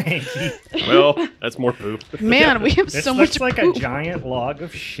all? Well, that's more poop. Man, we have so much poop. This looks like poop. a giant log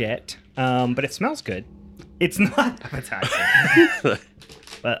of shit, but it smells good. It's not appetizing.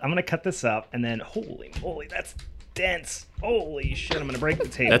 But I'm gonna cut this up, and then holy moly, that's dense. Holy shit, I'm gonna break the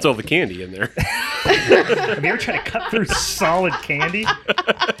table. That's all the candy in there. Have you ever tried to cut through solid candy?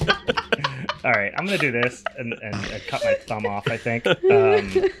 All right, I'm gonna do this and cut my thumb off, I think.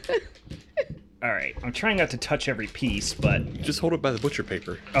 All right, I'm trying not to touch every piece, but... Just hold it by the butcher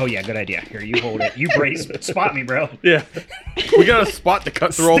paper. Oh, yeah, good idea. Here, you hold it. You brace. Spot me, bro. Yeah. We got a spot to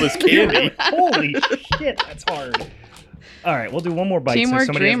cut through all this candy. Holy shit, that's hard. All right, we'll do one more bite Teamwork, so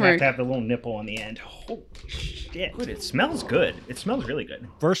somebody doesn't have dreamwork. to have the little nipple on the end. Holy shit. Good, it smells good. It smells really good.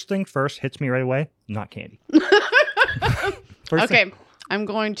 First thing first, hits me right away, not candy. Okay, I'm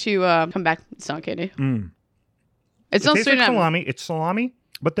going to come back. It's not candy. It's It not tastes sweet like enough. salami. It's salami,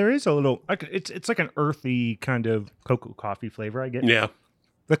 but there is a little. It's like an earthy kind of cocoa coffee flavor. I get. Yeah.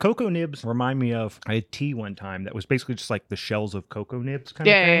 The cocoa nibs remind me of. I had tea one time that was basically just like the shells of cocoa nibs kind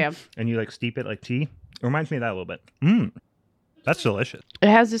of thing. Yeah. And you like steep it like tea. It reminds me of that a little bit. That's delicious. It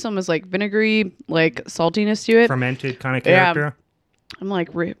has this almost like vinegary, like saltiness to it. Fermented kind of character. I'm like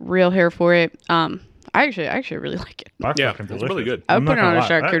real here for it. I actually really like it. That's Yeah, fucking it's delicious. really good. I I'm would put it not on a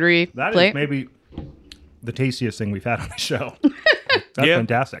gonna lie. charcuterie That plate. is maybe the tastiest thing we've had on the show. That's Yeah.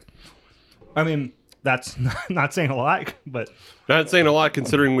 fantastic. I mean, that's not saying a lot, but Not saying a lot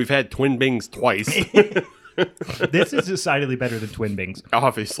considering we've had Twin Bings twice. this is decidedly better than Twin Bings.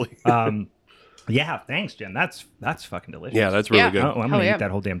 Obviously. Yeah, thanks, Jen. That's fucking delicious. Yeah, that's really Yeah. good. Oh, I'm Hell gonna yeah. eat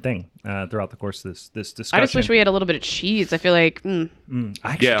that whole damn thing throughout the course of this discussion. I just wish we had a little bit of cheese. I feel like, I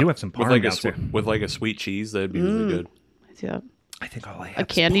actually Yeah, do have some with parm like, downstairs. with like a sweet cheese, that'd be really good. I see that. I think all I have A is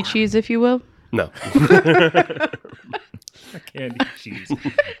candy parm. cheese, if you will. No. Candy cheese.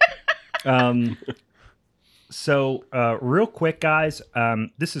 So real quick, guys,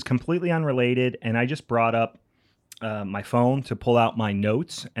 this is completely unrelated, and I just brought up my phone to pull out my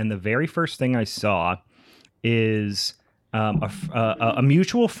notes, and the very first thing I saw is a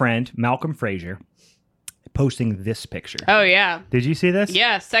mutual friend, Malcolm Frazier, posting this picture. Oh yeah, Did you see this?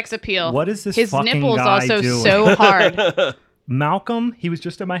 yeah. Sex appeal. What is this His fucking nipples guy also doing? so hard. Malcolm, he was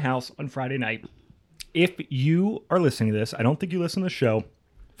just at my house on Friday night. If you are listening to this, I don't think you listen to the show.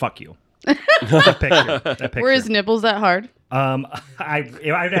 Fuck you. That picture. Were his nipples that hard?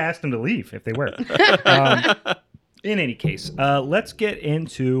 I'd asked him to leave if they were. In any case, let's get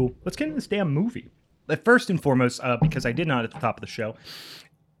into this damn movie. But first and foremost, because I did not at the top of the show,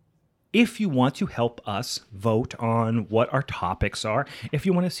 if you want to help us vote on what our topics are, if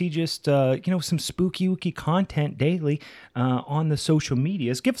you want to see just some spooky wooky content daily on the social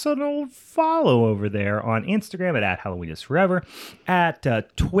medias, give us an old follow over there on Instagram at Halloween is Forever, at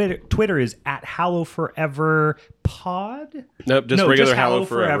Twitter is at HallowForeverPod. Nope, just regular Hallow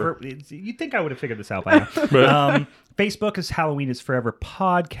Forever. You'd think I would have figured this out by now. Facebook is Halloween is Forever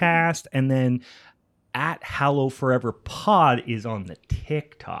Podcast, and then at Hallow Forever Pod is on the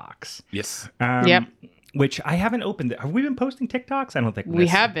TikToks. Yes. Yep. Which I haven't opened. Have we been posting TikToks? I don't think We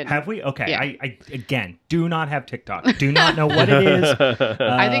have been. Have we? Okay. Yeah. I again do not have TikTok. Do not know what it is.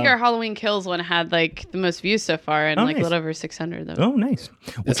 I think our Halloween Kills one had like the most views so far, and like nice. a little over 600 though. Oh, nice.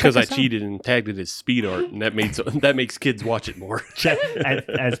 Well, It's because I cheated and tagged it as speed art, and that makes kids watch it more.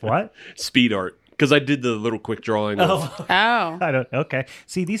 as what? Speed art. Because I did the little quick drawing. Oh. I don't. Okay.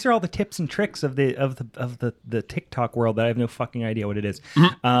 See, these are all the tips and tricks of the TikTok world that I have no fucking idea what it is.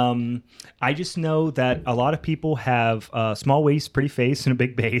 I just know that a lot of people have small waist, pretty face, and a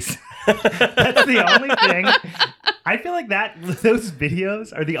big bass. That's the only thing. I feel like those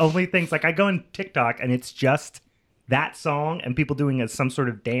videos are the only things. Like I go on TikTok and it's just that song and people doing some sort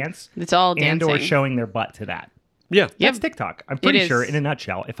of dance It's all and dancing. or showing their butt to that. Yeah. That's TikTok. I'm pretty sure, in a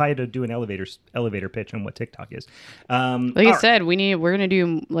nutshell, if I had to do an elevator pitch on what TikTok is. Like I said, we're gonna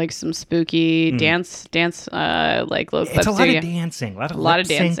do like some spooky dance like low. It's a lot of dancing, a lot of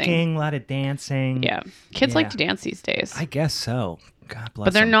dancing, a lot of dancing. Yeah, kids like to dance these days. I guess so. God bless.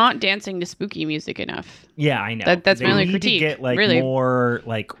 But they're them. not dancing to spooky music enough. Yeah, I know. That's my only critique. To get like really. more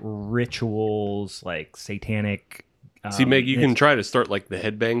like rituals, like satanic. See, Meg, you can try to start like the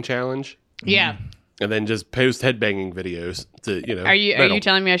headbang challenge. Yeah. And then just post headbanging videos to, you know. Are you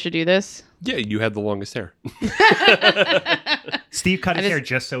telling me I should do this? Yeah, you had the longest hair. Steve cut his hair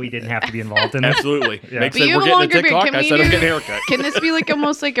just so he didn't have to be involved in this. Absolutely. Yeah. Meg said we're getting a TikTok. I said I'm getting a haircut. Can this be like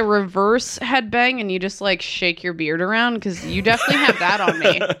almost like a reverse headbang and you just like shake your beard around? Because you definitely have that on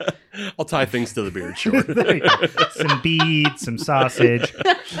me. I'll tie things to the beard, sure. Some beads, some sausage.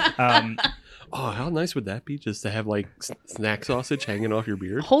 Oh, how nice would that be just to have like snack sausage hanging off your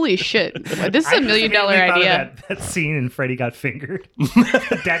beard? Holy shit. This is $1 million idea. That scene in Freddy Got Fingered.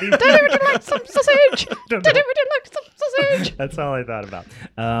 Daddy, would you like some sausage? Daddy, would you like some sausage? That's all I thought about.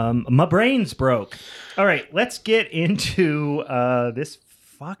 My brain's broke. All right, let's get into this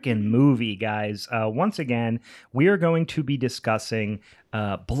fucking movie, guys. Once again, we are going to be discussing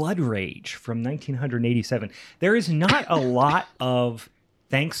Blood Rage from 1987. There is not a lot of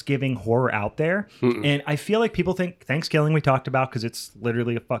Thanksgiving horror out there. And I feel like people think Thanksgiving we talked about because it's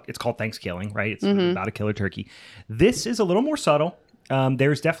literally it's called Thanksgiving, right? It's about a killer turkey. This is a little more subtle.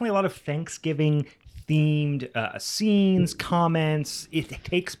 There's definitely a lot of Thanksgiving themed scenes, comments. It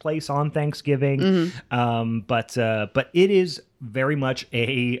takes place on Thanksgiving. But it is very much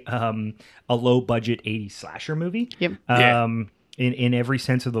a low budget 80s slasher movie. Yep. In every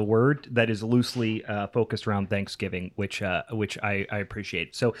sense of the word, that is loosely focused around Thanksgiving, which I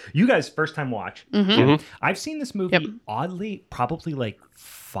appreciate. So you guys first time watch. I've seen this movie oddly probably like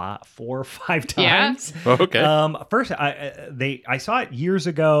 4 or 5 times. Yeah. Oh, okay. First I saw it years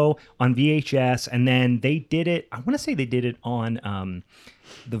ago on VHS, and then they did it. I want to say they did it on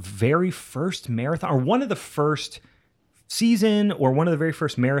the very first marathon, or one of the first season, or one of the very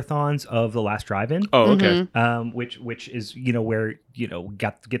first marathons of The Last Drive-In. Oh, okay. Which is, where,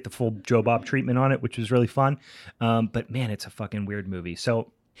 got to get the full Joe Bob treatment on it, which was really fun. But man, it's a fucking weird movie.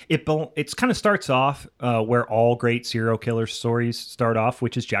 So it's kind of starts off where all great serial killer stories start off,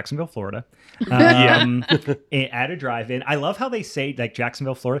 which is Jacksonville, Florida. At a drive-in. I love how they say like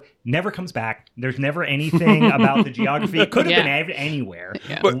Jacksonville, Florida never comes back. There's never anything about the geography. It could have been anywhere.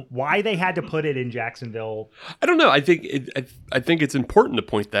 Yeah. But why they had to put it in Jacksonville? I don't know. I think it's important to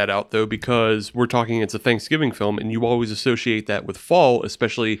point that out though, because we're talking it's a Thanksgiving film, and you always associate that with fall,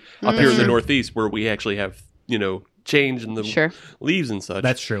 especially up here in the Northeast where we actually have change in the leaves and such.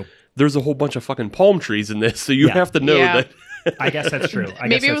 That's true. There's a whole bunch of fucking palm trees in this, so you have to know that. I guess that's true.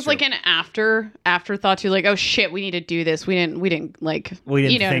 Maybe it was like an afterthought too, like, oh shit, we need to do this. We didn't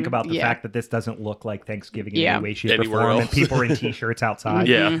think about the fact that this doesn't look like Thanksgiving in any way, shape, or form, and people are in t-shirts outside.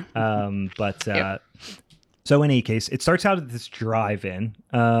 So in any case, it starts out at this drive-in.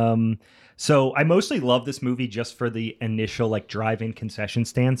 So I mostly love this movie just for the initial like drive-in concession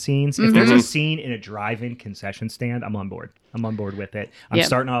stand scenes. If there's a scene in a drive-in concession stand, I'm on board. I'm on board with it. I'm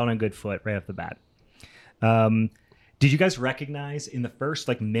starting out on a good foot right off the bat. Did you guys recognize in the first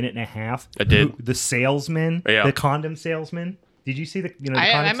like minute and a half? I did. The salesman, the condom salesman. Did you see the condom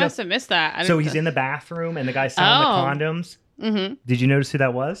I must have missed that. So he's in the bathroom and the guy's selling the condoms. Did you notice who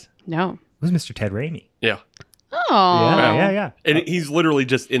that was? No. It was Mr. Ted Raimi. Yeah. Oh. Yeah. And he's literally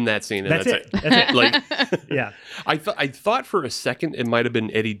just in that scene. And that's it. That's it. Like, yeah. I thought for a second it might have been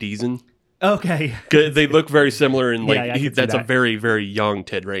Eddie Deason. Okay. They look very similar, and that's that. A very, very young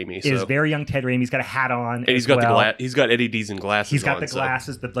Ted Raimi. So. It is very young Ted Raimi. He's got a hat on, and he's got he's got Eddie Deason glasses. He's got the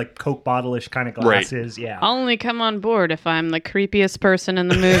glasses, the like Coke bottle-ish kind of glasses. Right. Yeah. I'll only come on board if I'm the creepiest person in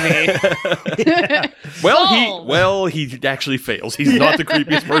the movie. Well, he actually fails. He's not the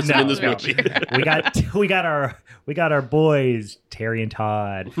creepiest person in this movie. we got our boys Terry and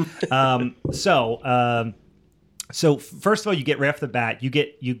Todd. So first of all, you get right off the bat, you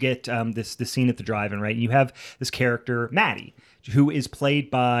get this scene at the drive-in, right? And you have this character Maddie, who is played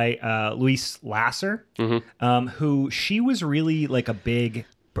by Louise Lasser, who she was really like a big.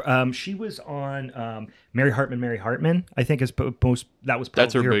 She was on Mary Hartman. I think is that was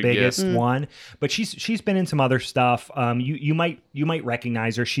probably her biggest one. But she's been in some other stuff. You might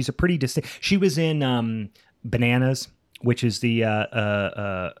recognize her. She's a pretty distinct. She was in Bananas, which is the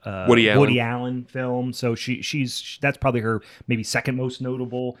Woody Allen film. So she's that's probably her maybe second most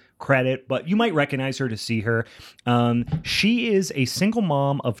notable credit, but you might recognize her to see her. She is a single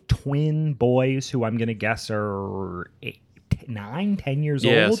mom of twin boys who I'm going to guess are 10 years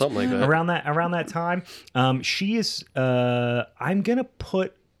Yeah, old. something like that. Around that time. She is, I'm going to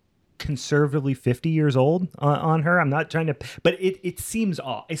put conservatively 50 years old on her. I'm not trying to, but it seems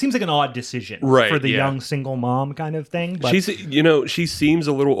odd. It seems like an odd decision for the young single mom kind of thing. But she seems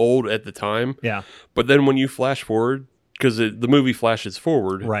a little old at the time. Yeah. But then when you flash forward, because the movie flashes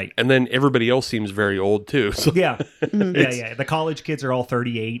forward, right, and then everybody else seems very old too. So yeah. The college kids are all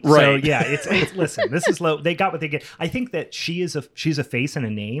 38. Right. So yeah, it's listen, this is low. They got what they get. I think that she's a face and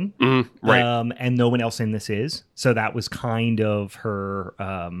a name, right, and no one else in this is. So that was kind of her.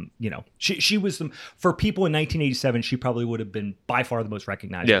 She was for people in 1987. She probably would have been by far the most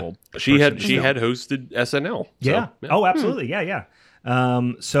recognizable. Yeah, she had hosted SNL. Yeah. So, oh, absolutely. Yeah.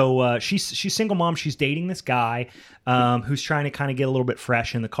 So she's single mom. She's dating this guy who's trying to kind of get a little bit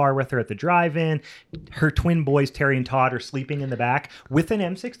fresh in the car with her at the drive-in. Her twin boys, Terry and Todd, are sleeping in the back with an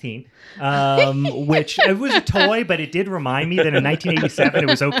M16, which it was a toy, but it did remind me that in 1987 it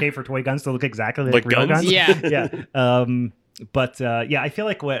was okay for toy guns to look exactly like real guns. Yeah. But I feel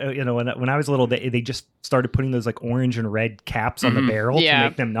like when I was little, they just started putting those like orange and red caps on the barrel to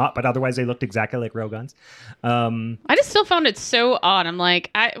make them not, but otherwise they looked exactly like real guns. I just still found it so odd. I'm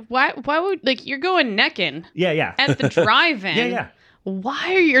like, why would, like, you're going necking? Yeah. At the drive-in. Yeah.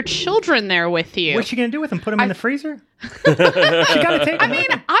 Why are your children there with you? What's she gonna do with them? Put them in the freezer? She gotta take them. I mean,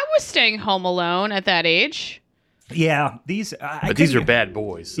 I was staying home alone at that age. Yeah, these are bad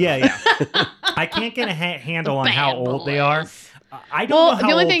boys. So. Yeah. I can't get a handle on how old they are. I don't know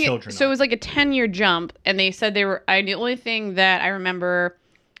how old children are. So it was like a 10-year jump, and they said they were. The only thing that I remember,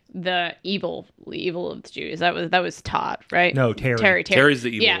 the evil of the Jews. That was Todd, right? No, Terry. Terry's the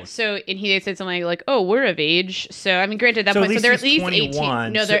evil. Yeah. One. So and he said something like, "Oh, we're of age." So I mean, granted, at that point, so they're at least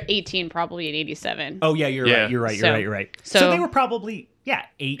 18. No, they're 18, probably in 87. Oh yeah, you're right. You're right. So they were probably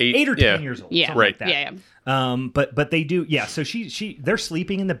 8 or 10 years old. Yeah, right. Like that. Yeah. But they do. Yeah. So they're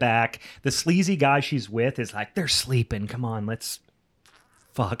sleeping in the back. The sleazy guy she's with is like, they're sleeping. Come on, let's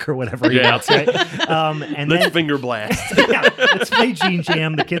fuck or whatever he wants, right? And let's then, finger blast. Let's play Gene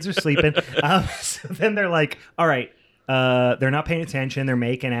Jam. The kids are sleeping. So then they're like, all right. They're not paying attention. They're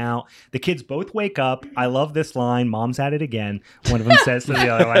making out. The kids both wake up. I love this line. Mom's at it again. One of them says to the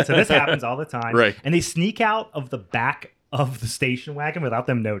other one. So this happens all the time. Right. And they sneak out of the back of the station wagon without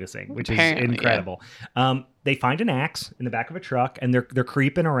them noticing, which is incredible. Yeah. They find an axe in the back of a truck, and they're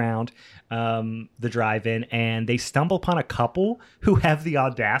creeping around the drive-in, and they stumble upon a couple who have the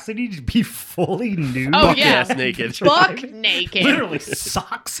audacity to be fully nude. Oh, yeah. Naked. Buck naked. Literally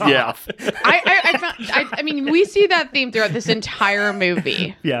socks off. I mean, we see that theme throughout this entire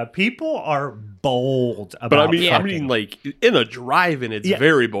movie. Yeah, people are bold about But I mean, like, in a drive-in, it's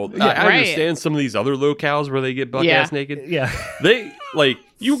very bold. Yeah, I understand some of these other locales where they get buck-ass naked. Yeah. They, like,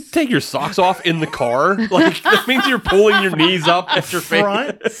 you take your socks off in the car. Like, that means you're pulling your knees up at your face.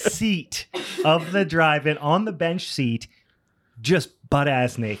 Front seat of the drive-in, on the bench seat, just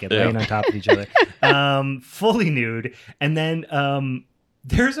butt-ass naked, laying on top of each other. Fully nude. And then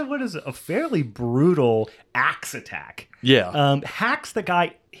there's a fairly brutal axe attack. Yeah. Hacks the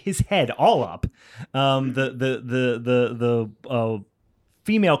guy, his head all up. The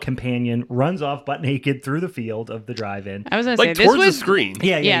female companion runs off butt naked through the field of the drive-in. I was going to say, towards the screen.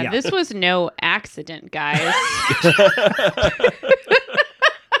 Yeah, this was no accident, guys.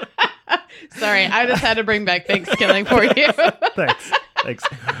 Sorry, I just had to bring back Thanksgiving for you. Thanks.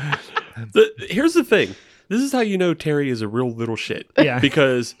 Here's the thing. This is how you know Terry is a real little shit. Yeah.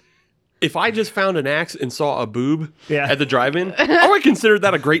 Because if I just found an axe and saw a boob at the drive-in, I would consider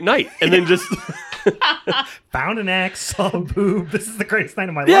that a great night. And then just... found an axe, saw a boob. This is the greatest night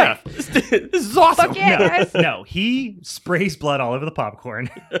of my life. This is awesome. No, he sprays blood all over the popcorn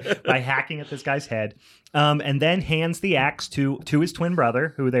by hacking at this guy's head, and then hands the axe to his twin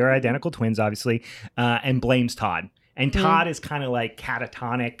brother, who they are identical twins, obviously, and blames Todd. And Todd is kind of like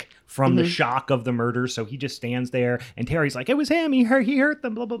catatonic from the shock of the murder, so he just stands there. And Terry's like, "It was him. He hurt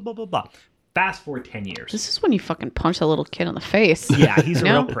them. Blah blah blah blah blah." Fast forward 10 years. This is when you fucking punch a little kid in the face. Yeah, he's a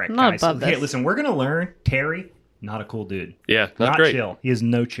real prick, I'm not guys. above this. Hey, listen, we're gonna learn. Terry, not a cool dude. Yeah, not great. Chill. He is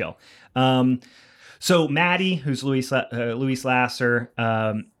no chill. So Maddie, who's Louise Lasser,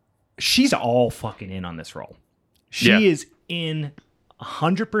 she's all fucking in on this role. She is in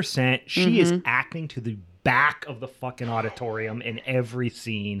 100%. She is acting to the back of the fucking auditorium in every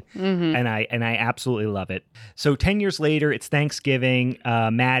scene, and I absolutely love it. So 10 years later, it's Thanksgiving.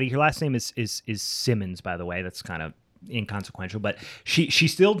 Maddie, her last name is Simmons, by the way. That's kind of inconsequential, but she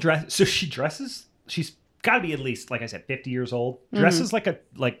still dresses. So she dresses. She's got to be at least, like I said, 50 years old. Dresses like a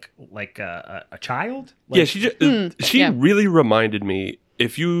child. Like, she really reminded me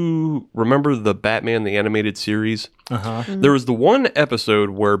if you remember the Batman the animated series, Mm-hmm. there was the one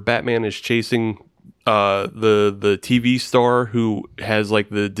episode where Batman is chasing the TV star who has like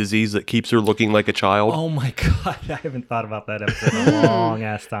the disease that keeps her looking like a child. Oh my god, I haven't thought about that episode in a long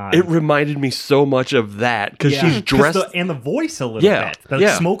ass time. It reminded me so much of that because she's dressed and the voice a little bit,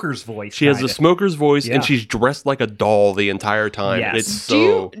 the smoker's voice. She has the smoker's voice, and she's dressed like a doll the entire time. Yes. It's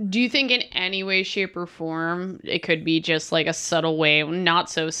so. Do you think in any way, shape, or form it could be just like a subtle way, not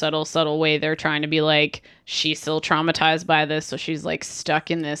so subtle way they're trying to be like she's still traumatized by this, so she's like stuck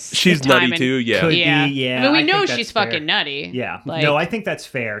in this. She's nutty too. Yeah. Could be, I mean, we know think she's fair. fucking nutty. Yeah. Like, No, I think that's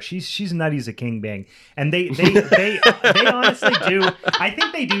fair. She's nutty as a king bang, and they honestly do. I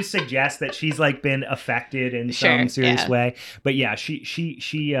think they do suggest that she's like been affected in some serious way. But yeah, she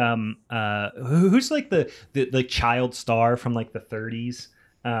who's like the child star from like the 30s.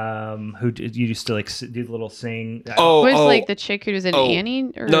 Who did you used to like do the little sing? Like the chick who was in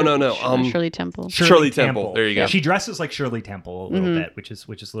Annie? Or No. Shirley Temple. Shirley Temple. There you go. She dresses like Shirley Temple a little bit, which is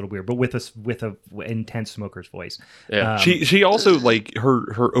a little weird, but with a intense smoker's voice. Yeah. She also like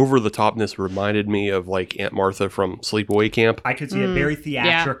her over the topness reminded me of like Aunt Martha from Sleepaway Camp. I could see it very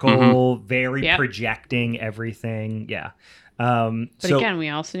theatrical, very projecting everything. Yeah. But again, we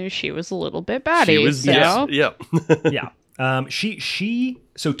also knew she was a little bit batty. She was, yeah.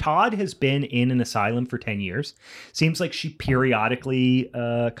 So Todd has been in an asylum for 10 years. Seems like she periodically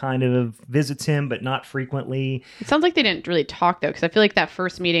kind of visits him, but not frequently. It sounds like they didn't really talk, though, because I feel like that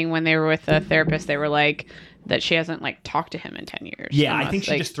first meeting when they were with the therapist, they were like, that she hasn't like talked to him in 10 years. Yeah, I think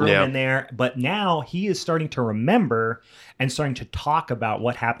she just threw him in there. But now he is starting to remember and starting to talk about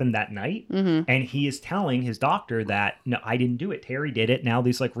what happened that night. Mm-hmm. And he is telling his doctor that, no, I didn't do it. Terry did it. Now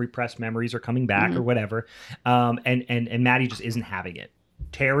these like repressed memories are coming back or whatever. And Maddie just isn't having it.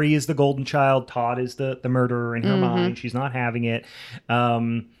 Terry is the golden child. Todd is the murderer in her mind. She's not having it.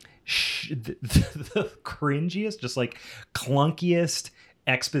 The cringiest, just like clunkiest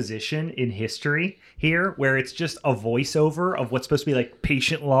exposition in history here, where it's just a voiceover of what's supposed to be like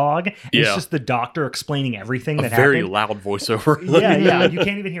patient log. It's just the doctor explaining everthing that happened. Very loud voiceover. Yeah. You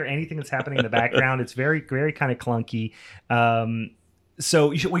can't even hear anything that's happening in the background. It's very, very kind of clunky. So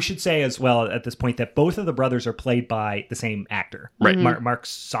we should say as well at this point that both of the brothers are played by the same actor, right? Mark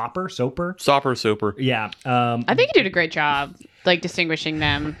Soper. Yeah, I think he did a great job, like distinguishing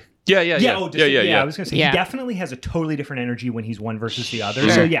them. Yeah. I was gonna say he definitely has a totally different energy when he's one versus the other.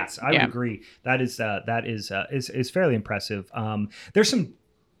 So yes, I would agree. That is fairly impressive. There's some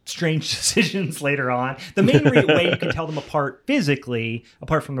strange decisions later on. The main way you can tell them apart physically,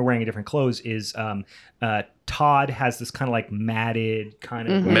 apart from they're wearing different clothes, is Todd has this kind of like matted,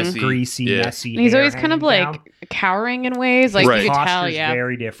 kind of messy, greasy, messy. And he's always kind of like cowering in ways, like you could tell,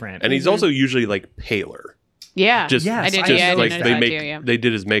 very different. And he's also usually like paler. Yeah, I did they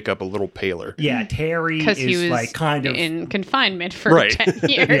did his makeup a little paler. Yeah, Terry is he was like kind of in confinement for 10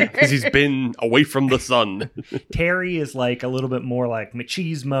 years because he's been away from the sun. Terry is like a little bit more like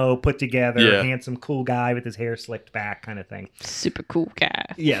machismo, put together, handsome, cool guy with his hair slicked back, kind of thing. Super cool guy.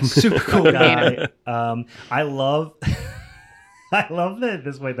 Yeah, super cool guy. I love that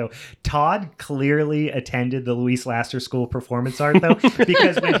this way, though. Todd clearly attended the Luis Lasser School of Performance Art, though,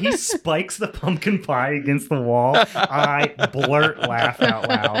 because when he spikes the pumpkin pie against the wall, I laugh out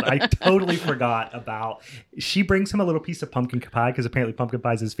loud. I totally forgot about. She brings him a little piece of pumpkin pie, because apparently pumpkin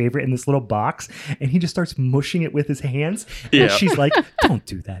pie is his favorite, in this little box, and he just starts mushing it with his hands. And she's like, "Don't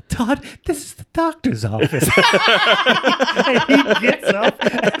do that, Todd. This is the doctor's office." And he gets up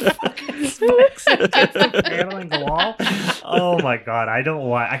and fucking spikes it against the paneling the wall. Oh my god, I don't know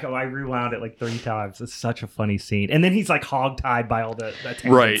why. I rewound it like 3 times. It's such a funny scene. And then he's like hogtied by all the attendants.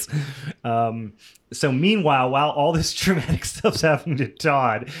 Right. So meanwhile, while all this dramatic stuff's happening to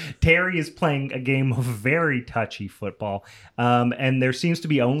Todd, Terry is playing a game of very touchy football. And there seems to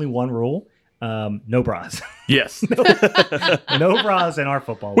be only one rule. No bras. Yes. No bras in our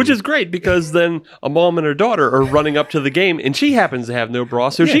football. Which is great, because then a mom and her daughter are running up to the game and she happens to have no bra,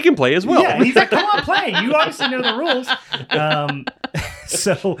 so she can play as well. Yeah, and he's like, come on, play. You obviously know the rules.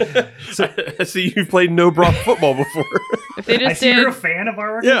 So I see you've played no bra football before. If they just you're a fan of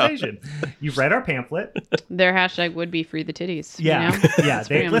our organization. You've read our pamphlet. Their hashtag would be free the titties. Yeah. You know?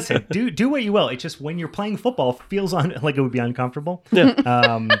 Yeah. Listen, do what you will. It's just when you're playing football, it feels like it would be uncomfortable.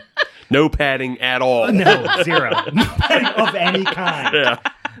 Yeah. No padding at all. No, zero. No padding of any kind.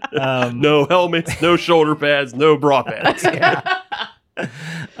 Yeah. No helmets, no shoulder pads, no bra pads. Yeah.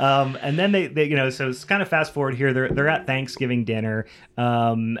 And then they so it's kind of fast forward here. They're at Thanksgiving dinner.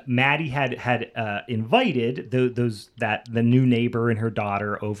 Maddie had invited the new neighbor and her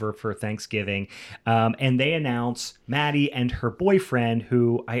daughter over for Thanksgiving, and they announce Maddie and her boyfriend,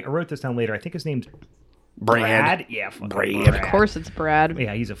 who I wrote this down later. I think his name's Brad. Yeah, Brad. Of course it's Brad.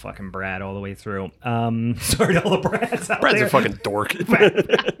 Yeah, he's a fucking Brad all the way through. Sorry to all the Brads out Brad's there. a fucking dork.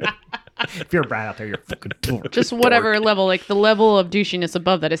 If you're a Brad out there, you're a fucking dork. Just whatever level, like the level of douchiness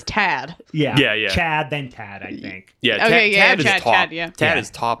above that is Tad. Yeah. Yeah. Chad, then Tad, I think. Yeah, Okay, Tad is Chad, top. Chad, yeah. Tad is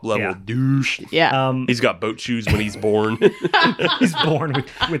top level douche. Yeah. He's got boat shoes when he's born. He's born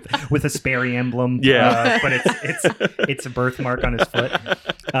with a Sperry emblem. Yeah. But it's a birthmark on his foot.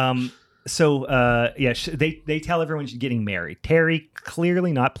 They tell everyone she's getting married. Terry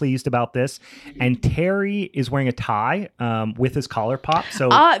clearly not pleased about this, and Terry is wearing a tie with his collar popped. So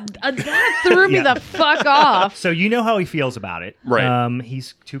that threw me the fuck off. So you know how he feels about it, right?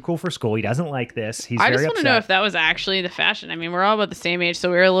 He's too cool for school. He doesn't like this. I just want to know if that was actually the fashion. I mean, we're all about the same age,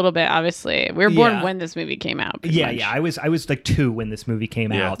 so we were a little bit obviously we were born when this movie came out. Yeah. I was like 2 when this movie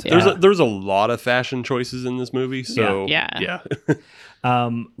came out. There's a lot of fashion choices in this movie. So yeah.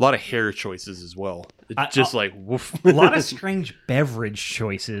 A lot of hair choices as well. It's just like woof. A lot of strange beverage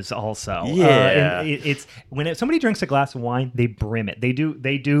choices also. Yeah, it's when somebody drinks a glass of wine, they brim it. They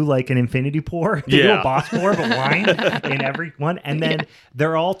do like an infinity pour. They do a boss pour, but wine in every one. And then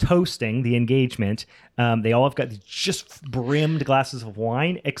they're all toasting the engagement. They all have got just brimmed glasses of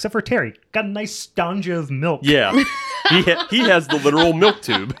wine, except for Terry. Got a nice sponge of milk. Yeah. He has the literal milk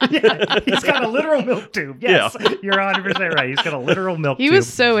tube. Yeah, he's got a literal milk tube. Yes, you're 100% right. He's got a literal milk tube. He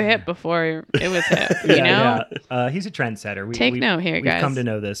was so hip before it was hip. You know? Yeah. He's a trendsetter. Take note here, guys. We've come to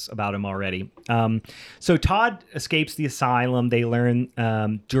know this about him already. So Todd escapes the asylum. They learn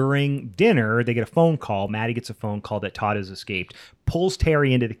during dinner, they get a phone call. Maddie gets a phone call that Todd has escaped. Pulls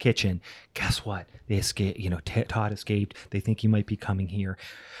Terry into the kitchen. Guess what? They escaped. Todd escaped. They think he might be coming here.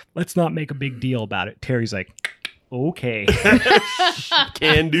 Let's not make a big deal about it. Terry's like, okay.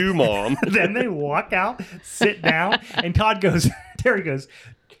 Can do, Mom. Then they walk out, sit down, and Terry goes,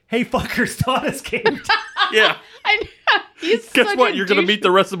 hey, fuckers, Todd escaped. Yeah. I know. Guess what? You're going to meet the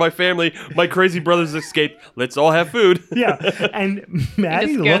rest of my family. My crazy brothers escaped. Let's all have food. Yeah. And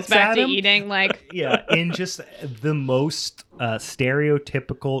Maddie goes back to him, eating like... Yeah, in just the most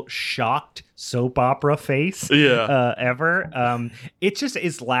stereotypical shocked soap opera face ever. It just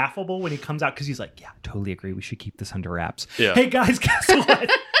is laughable when he comes out because he's like, yeah, totally agree. We should keep this under wraps. Yeah. Hey, guys, guess what?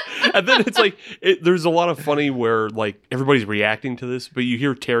 And then it's like, there's a lot of funny where like everybody's reacting to this, but you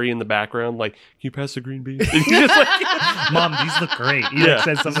hear Terry in the background like, can you pass the green beans? And he's just like, Mom, these look great. He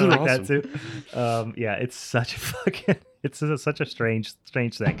says something like that too. It's such a fucking, such a strange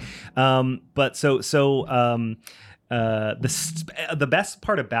thing. But the best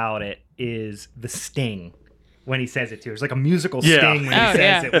part about it is the sting when he says it too. There's like a musical sting when he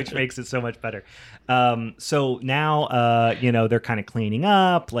says it, which makes it so much better. So now, they're kind of cleaning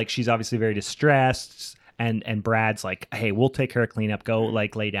up. Like she's obviously very distressed. And Brad's like, hey, we'll take care of cleanup. Go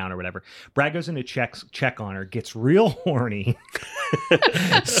like lay down or whatever. Brad goes in to check on her, gets real horny,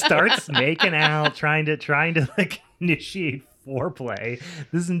 starts making out, trying to like initiate foreplay.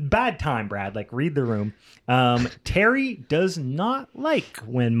 This is a bad time, Brad. Like, read the room. Terry does not like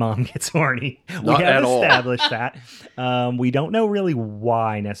when Mom gets horny. We have established that. We don't know really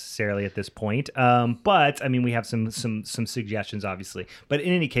why necessarily at this point. But I mean, we have some suggestions, obviously. But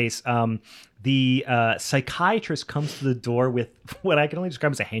in any case, the psychiatrist comes to the door with what I can only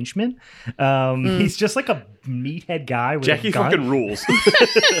describe as a henchman. He's just like a meathead guy with Jackie a gun. fucking rules.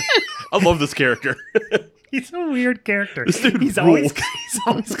 I love this character. He's a weird character. This dude he's always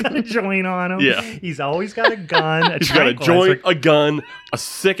got a joint on him. Yeah. He's always got a gun. He's got a joint, a gun, a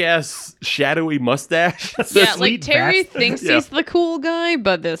sick ass shadowy mustache. Yeah, like Terry thinks he's the cool guy,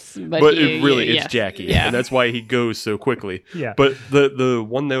 but it's Jackie. Yeah. And that's why he goes so quickly. Yeah. But the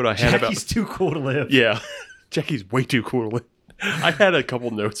one note I had Jackie's too cool to live. Yeah. Jackie's way too cool to live. I had a couple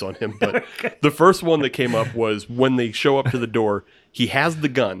notes on him, but the first one that came up was when they show up to the door, he has the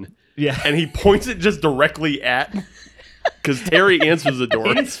gun. Yeah. And he points it just directly at, because Terry answers the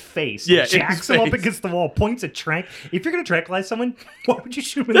door. In his face. Yeah, jacks him up against the wall, points a trank. If you're going to tranquilize someone, why would you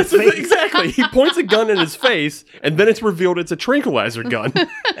shoot him in the face? Exactly. He points a gun in his face, and then it's revealed it's a tranquilizer gun.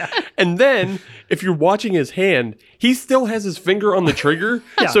 And then if you're watching his hand, he still has his finger on the trigger.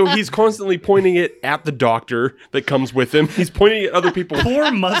 So he's constantly pointing it at the doctor that comes with him. He's pointing at other people.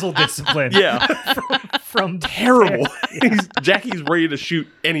 Poor muzzle discipline. Yeah. from terrible. Jackie's ready to shoot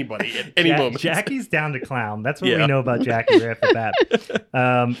anybody at any moment. Jackie's down to clown. That's what we know about Jackie right off the bat.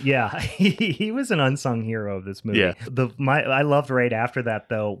 He was an unsung hero of this movie. Yeah. I loved right after that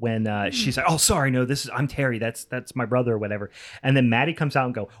though when she's like, "Oh, sorry, no, I'm Terry. That's my brother or whatever." And then Maddie comes out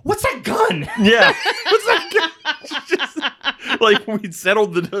and go, "What's that gun?" Yeah. What's that gun? Like we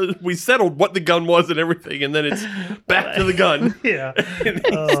settled what the gun was and everything, and then it's back to the gun. Yeah.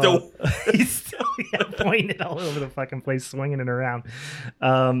 He's still pointing it all over the fucking place, swinging it around.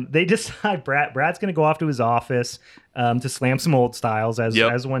 They decide Brad's going to go off to his office to slam some old styles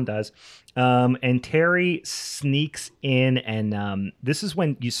as one does. And Terry sneaks in, and this is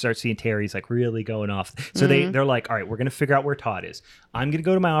when you start seeing Terry's like really going off. So they're like, all right, we're going to figure out where Todd is. I'm going to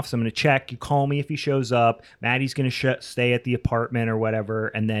go to my office. I'm going to check. You call me if he shows up. Maddie's going to stay at the apartment or whatever.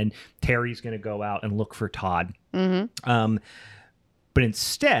 And then Terry's going to go out and look for Todd. Mm-hmm. But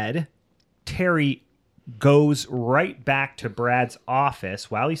instead, Terry goes right back to Brad's office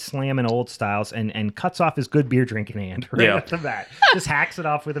while he's slamming old styles and cuts off his good beer drinking hand right off the bat. Just hacks it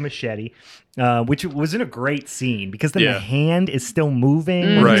off with a machete, which wasn't a great scene because then the hand is still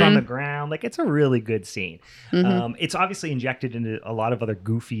moving when it's on the ground. Like, it's a really good scene. Mm-hmm. It's obviously injected into a lot of other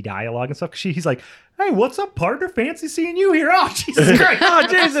goofy dialogue and stuff. She's like, "Hey, what's up, partner? Fancy seeing you here." "Oh, Jesus Christ." "Oh,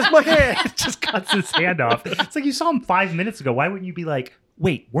 Jesus, my hand." Just cuts his hand off. It's like, you saw him 5 minutes ago. Why wouldn't you be like,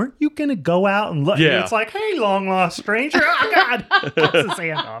 "Wait, weren't you going to go out and look?" Yeah. It's like, "Hey, long lost stranger." "Oh, God." Cuts his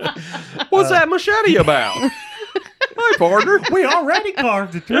hand off. What's that machete about? "Hi, partner. We already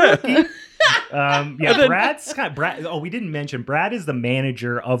carved a turkey." Brad. Oh, we didn't mention Brad is the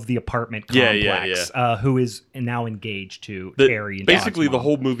manager of the apartment complex, who is now engaged to Terry. And basically, Todd's the mom.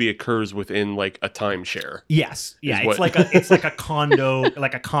 whole movie occurs within like a timeshare. Yes, it's like a condo,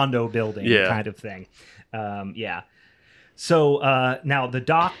 like a condo building kind of thing. So now the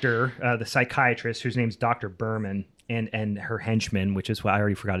doctor, the psychiatrist, whose name's Dr. Berman, and her henchman, which is what I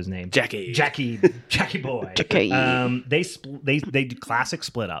already forgot his name, Jackie boy. They do classic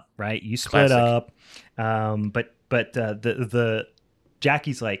split up, right? You split up, but the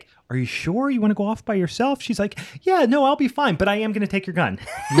Jackie's like, "Are you sure you want to go off by yourself?" She's like, "Yeah, no, I'll be fine, but I am going to take your gun."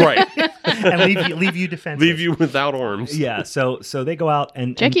 Right. And leave you defenseless. Leave you without arms. Yeah, so they go out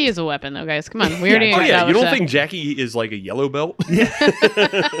and... Jackie is a weapon, though, guys. Come on. We already you don't think Jackie is like a yellow belt? Yeah.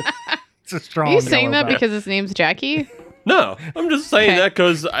 It's a strong Are you saying that belt. because his name's Jackie? No, I'm just saying that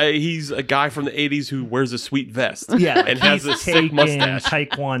because he's a guy from the 80s who wears a sweet vest. Yeah, and has a sick mustache.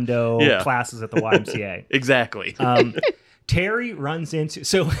 Taekwondo classes at the YMCA. Exactly. Terry runs into...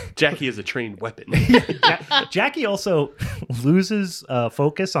 Jackie is a trained weapon. Jackie also loses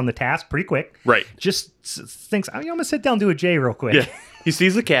focus on the task pretty quick. Right. Just thinks, "I'm going to sit down and do a J real quick." Yeah. He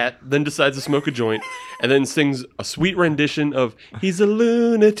sees a cat, then decides to smoke a joint, and then sings a sweet rendition of "He's a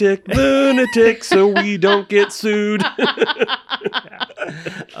lunatic, so we don't get sued."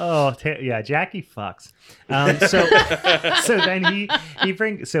 Jackie fucks.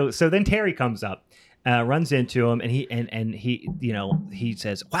 So then Terry comes up. Runs into him and he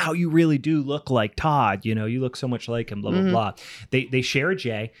says, "Wow, you really do look like Todd. You look so much like him." Blah blah blah. They share a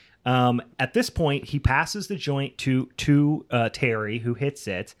J. At this point, he passes the joint to Terry, who hits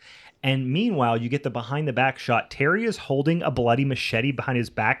it. And meanwhile, you get the behind the back shot. Terry is holding a bloody machete behind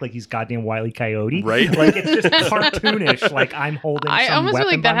his back like he's goddamn Wile E. Coyote. Right. Like, it's just cartoonish. Like, I'm holding I some almost feel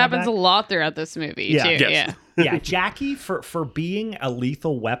weapon like that behind my happens back. a lot throughout this movie, too. Yes. Yeah. Yeah, Jackie, for being a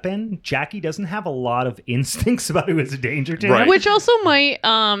lethal weapon, Jackie doesn't have a lot of instincts about who is a danger to him. Right. Which also might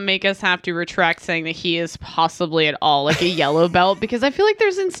make us have to retract saying that he is possibly at all like a yellow belt, because I feel like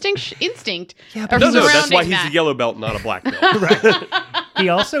there's instinct. Yeah, or but No, that's why surrounding he's a yellow belt, not a black belt. Right. He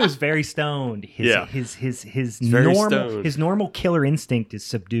also is very stoned. His very stoned. His normal killer instinct is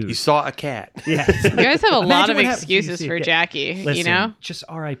subdued. He saw a cat. Yeah. You guys have a lot of what happens when you excuses see a for cat. Jackie, Listen, you know? just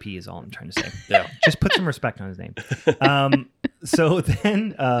R.I.P. is all I'm trying to say. Yeah. Just put some respect on his name. So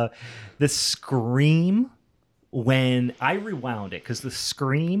then the scream when I rewound it, because the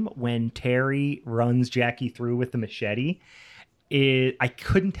scream when Terry runs Jackie through with the machete, I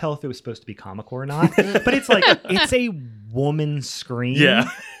couldn't tell if it was supposed to be comical or not, but it's a woman scream. Yeah.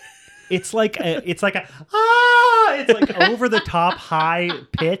 It's like it's like over the top, high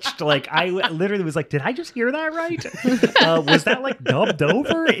pitched. Like, I literally was like, did I just hear that right? Was that like dubbed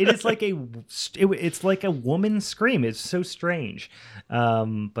over? It's like a woman scream. It's so strange.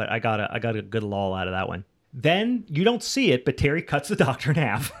 But I got a good lull out of that one. Then you don't see it, but Terry cuts the doctor in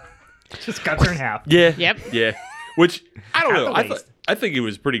half. Just cuts her in half. Yeah. Yep. Yeah. which I don't At know. the waist. I think it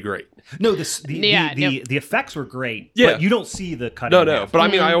was pretty great. No, the effects were great. Yeah. But you don't see the cutting. No. But I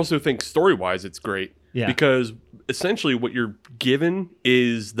mean, I also think story-wise, it's great. Yeah. Because essentially what you're given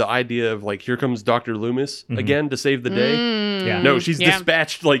is the idea of like, here comes Dr. Loomis again to save the day. Yeah. No, she's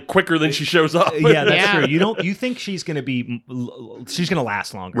dispatched like quicker than she shows up. Yeah, that's true. You think she's going to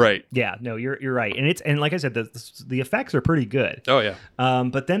last longer. Right. Yeah, no, you're right. And like I said, the effects are pretty good. Oh yeah.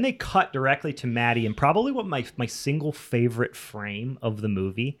 But then they cut directly to Maddie, and probably what my single favorite frame of the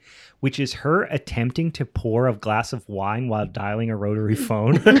movie, which is her attempting to pour a glass of wine while dialing a rotary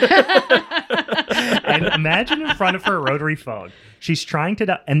phone. And imagine in front of her a rotary phone. She's trying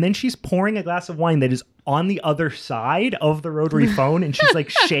to, and then she's pouring a glass of wine that is on the other side of the rotary phone, and she's like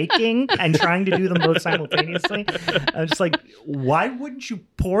shaking and trying to do them both simultaneously. I'm just like, why wouldn't you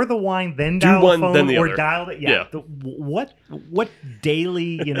pour the wine, then dial one, the phone, then the or other. dial it? Yeah. What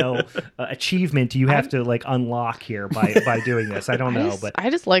daily achievement do you have to like unlock here by doing this? I don't know, but I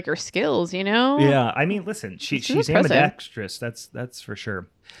just like her skills, yeah. I mean, listen, she's impressive. ambidextrous. That's for sure.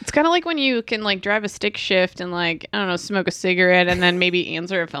 It's kind of like when you can like drive a stick shift and like, I don't know, smoke a cigarette and then maybe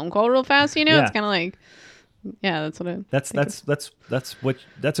answer a phone call real fast, Yeah. It's kind of like, yeah, that's what I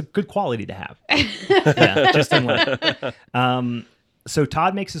that's a good quality to have. Yeah, just in life. So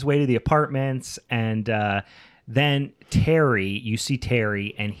Todd makes his way to the apartments, and then you see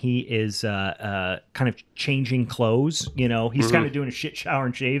Terry, and he is kind of changing clothes. He's kind of doing a shit shower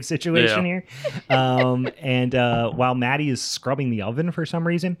and shave situation here. And while Maddie is scrubbing the oven for some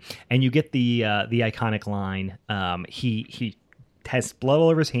reason, and you get the iconic line, he has blood all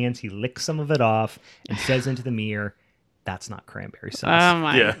over his hands. He licks some of it off and says into the mirror, "That's not cranberry sauce." Oh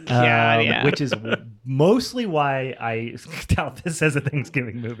my God, yeah. Which is mostly why I tout this as a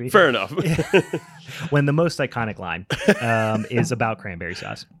Thanksgiving movie. Fair enough. When the most iconic line is about cranberry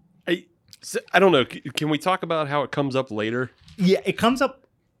sauce. I don't know. Can we talk about how it comes up later? Yeah, it comes up.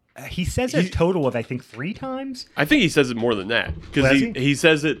 He says a total of, I think, 3 times. I think he says it more than that. Because Does he? he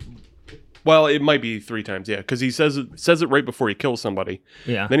says it. Well, it might be 3 times, yeah. Because he says it right before he kills somebody.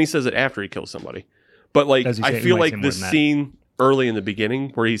 Yeah. Then he says it after he kills somebody. But like, Does he say- I he feel might say like more this than that. scene early in the beginning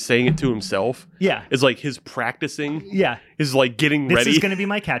where he's saying it to himself Yeah. is like his practicing. Yeah. Is like getting This ready. is going to be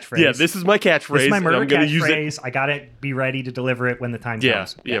my catchphrase. Yeah, this is my catchphrase. This is my and murder I'm going to use it. catchphrase. I got to be ready to deliver it when the time Yeah,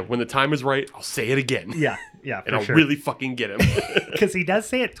 comes. yeah. When the time is right, I'll say it again. Yeah, for and I'll sure. really fucking get him. Because he does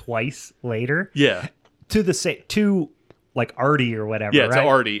say it twice later. Yeah. To like Artie or whatever. Yeah, right? to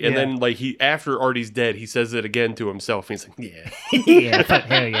Artie. And Yeah. then like after Artie's dead, he says it again to himself. And he's like, yeah. Yeah, fuck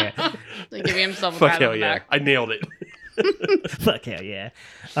hell yeah. like giving himself a Fuck pat hell on the yeah. back. I nailed it. Fuck hell yeah.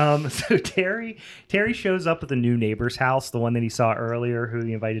 So Terry shows up at the new neighbor's house, the one that he saw earlier, who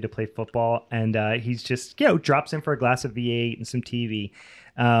he invited to play football, and he's just drops in for a glass of V8 and some TV,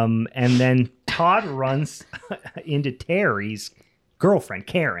 and then Todd runs into Terry's girlfriend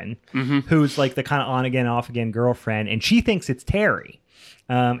Karen, who's like the kind of on again off again girlfriend, and she thinks it's Terry,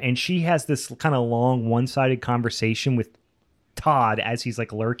 and she has this kind of long one-sided conversation with Todd as he's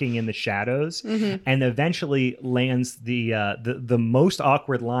like lurking in the shadows, and eventually lands the most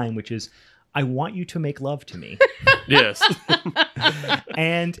awkward line, which is, "I want you to make love to me." Yes.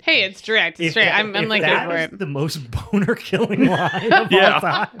 And Hey, it's direct. It's straight. I'm like that here for is it. the most boner killing line of Yeah. all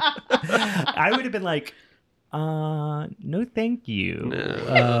time. I would have been like, no thank you.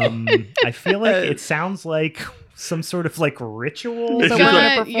 I feel like it sounds like some sort of like ritual You that got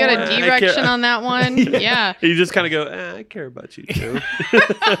we're a- gonna You got a perform. direction on that one? Yeah. You just kind of go, I care about you too.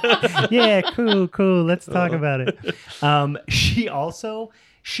 Yeah, cool. Let's talk about it.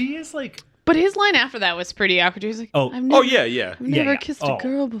 She is like, But his line after that was pretty awkward. He was like, Oh. I've never, Yeah. I've never yeah. kissed Oh. a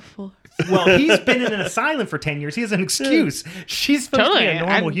girl before. well, he's been in an asylum for 10 years. He has an excuse. She's supposed to be a Totally.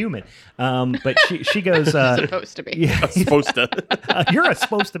 normal human. But she goes, Supposed to be. yeah, Supposed to. you're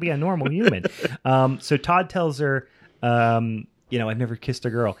supposed to be a normal human. So Todd tells her, I've never kissed a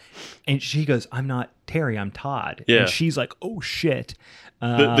girl. And she goes, I'm not Terry, I'm Todd. Yeah. And she's like, oh shit.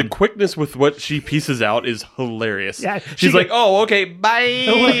 The quickness with what she pieces out is hilarious. Yeah, She's she like, "Oh, okay, bye,"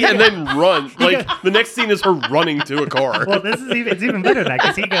 and then run. Like the next scene is her running to a car. Well, it's even better than that,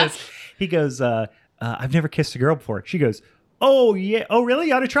 because he goes, I've never kissed a girl before. She goes, oh yeah, oh really?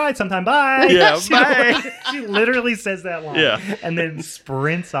 You ought to try it sometime. Bye. Yeah, she, bye. She literally says that line. Yeah. And then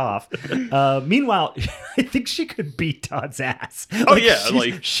sprints off. Meanwhile, I think she could beat Todd's ass. Oh,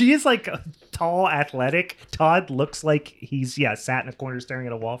 yeah, she is like tall, athletic. Todd looks like he's sat in a corner staring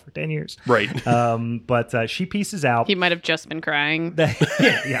at a wall for 10 years. Right. But she pieces out. He might have just been crying.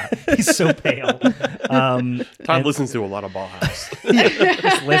 Yeah, he's so pale. Todd listens to a lot of Bauhaus.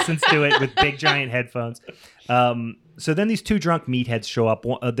 Just listens to it with big giant headphones. So then these two drunk meatheads show up.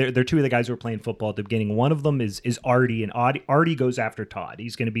 They're two of the guys who were playing football at the beginning. One of them is Artie, and Artie goes after Todd.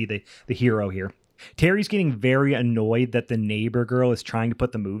 He's going to be the hero here. Terry's getting very annoyed that the neighbor girl is trying to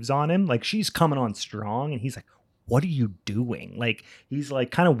put the moves on him. Like, she's coming on strong, and he's like, what are you doing? Like, he's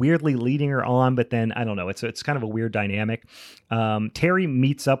like kind of weirdly leading her on, but then I don't know. It's kind of a weird dynamic. Terry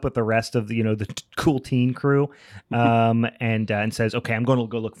meets up with the rest of the cool teen crew, and says, "Okay, I'm going to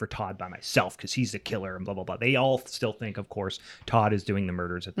go look for Todd by myself because he's the killer." And blah blah blah. They all still think, of course, Todd is doing the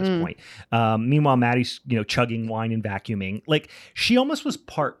murders at this point. Meanwhile, Maddie's chugging wine and vacuuming. Like, she almost was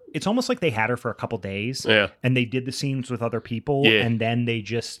part. It's almost like they had her for a couple days, and they did the scenes with other people, and then they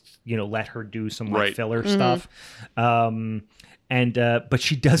just let her do some filler stuff. But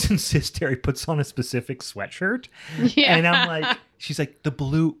she does insist Terry puts on a specific sweatshirt, and I'm like, she's like, the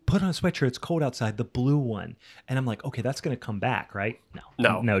blue, put on a sweatshirt, it's cold outside, the blue one, and I'm like, okay, that's gonna come back, right?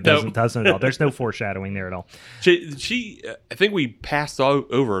 No, it doesn't at all. There's no foreshadowing there at all. She I think we passed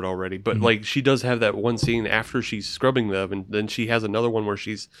over it already, but like, she does have that one scene after she's scrubbing them, and then she has another one where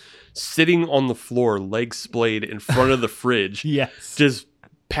she's sitting on the floor, legs splayed in front of the fridge, just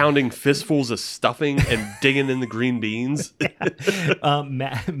pounding fistfuls of stuffing and digging in the green beans.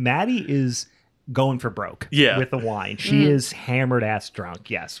 Maddie is going for broke with the wine. She is hammered ass drunk.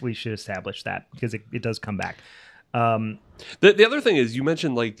 Yes, we should establish that because it does come back. The other thing is, you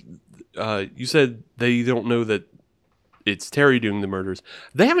mentioned, like, you said they don't know that it's Terry doing the murders.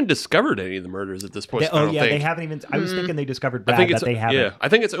 They haven't discovered any of the murders at this point. They haven't even. I was thinking they discovered Brad, but they haven't. Yeah, I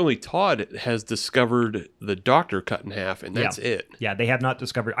think it's only Todd has discovered the doctor cut in half, and that's it. Yeah, they have not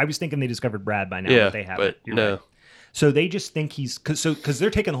discovered. I was thinking they discovered Brad by now, but they haven't. But no. Right. So they just think he's because they're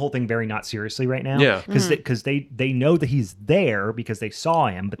taking the whole thing very not seriously right now. Yeah, because they know that he's there because they saw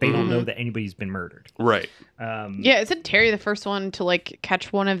him, but they don't know that anybody's been murdered. Right. Isn't Terry the first one to like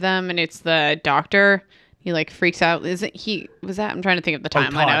catch one of them, and it's the doctor? He like freaks out. Isn't he? Was that? I'm trying to think of the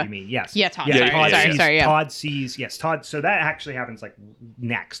timeline. Todd, you mean? Yes. Yeah, Todd. Sorry. Todd sees. Yes, Todd. So that actually happens like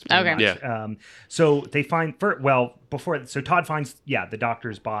next. Okay. Much. Yeah. So they find before. So Todd finds the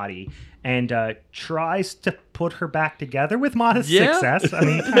doctor's body and tries to put her back together with modest success. I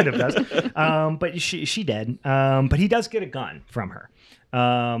mean, he kind of does. But she dead. But he does get a gun from her.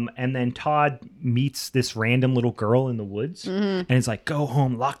 And then Todd meets this random little girl in the woods and it's like, go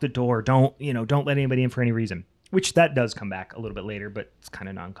home, lock the door. Don't let anybody in for any reason, which that does come back a little bit later, but it's kind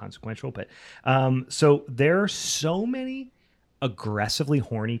of non-consequential. But, so there are so many aggressively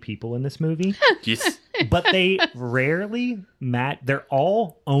horny people in this movie, but they rarely they're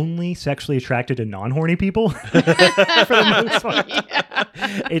all only sexually attracted to non-horny people for the most part.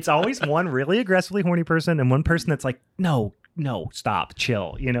 It's always one really aggressively horny person and one person that's like, no, stop,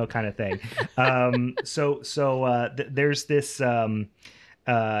 chill, kind of thing. There's this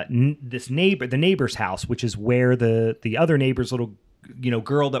this neighbor's house, which is where the other neighbor's little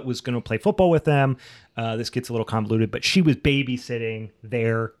girl that was going to play football with them. This gets a little convoluted, but she was babysitting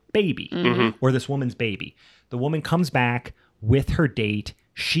their baby or this woman's baby. The woman comes back with her date.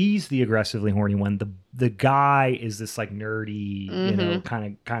 She's the aggressively horny one. The guy is this like nerdy,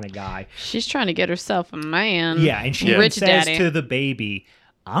 kind of guy. She's trying to get herself a man. Yeah, and she says daddy to the baby,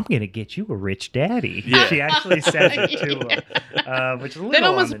 "I'm gonna get you a rich daddy." Yeah. She actually says it to him, which is a little. Then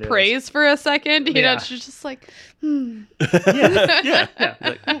almost prays for a second. You know, she's just like, yeah.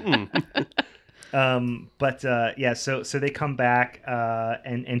 Like, So they come back,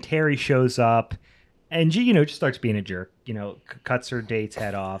 and Terry shows up. And just starts being a jerk. Cuts her date's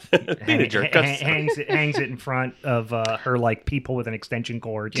head off. Hangs it in front of her like people with an extension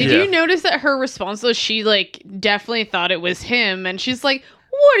cord. Did you notice that her response was she like definitely thought it was him, and she's like,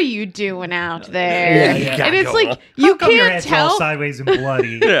 "What are you doing out there?" And it's like you can't your head's tell. All sideways and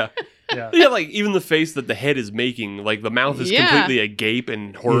bloody. Yeah, like even the face that the head is making, like the mouth is completely agape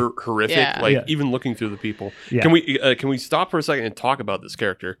and horrific. Like even looking through the people. Yeah. Can we stop for a second and talk about this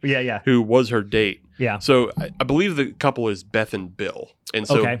character? Yeah. Who was her date? Yeah. So I believe the couple is Beth and Bill, and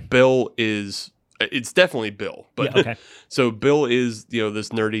so Bill is. It's definitely Bill, but so Bill is this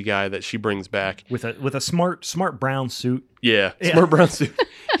nerdy guy that she brings back with a smart brown suit. Yeah, smart brown suit.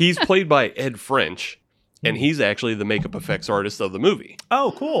 He's played by Ed French. And he's actually the makeup effects artist of the movie.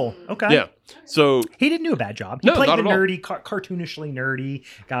 Oh, cool. Okay. Yeah. So he didn't do a bad job. He played the nerdy, cartoonishly nerdy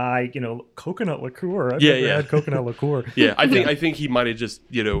guy. Coconut liqueur. I've never had coconut liqueur. Yeah, I think he might have just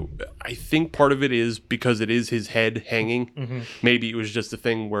I think part of it is because it is his head hanging. Maybe it was just a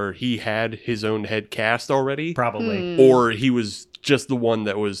thing where he had his own head cast already. Probably. Or he was just the one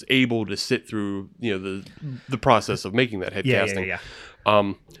that was able to sit through the process of making that head casting. Yeah.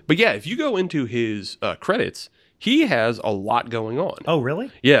 But yeah, if you go into his credits, he has a lot going on. Oh, really?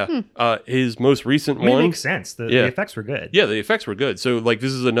 Yeah. His most recent one. It makes sense. The effects were good. Yeah, the effects were good. So, like,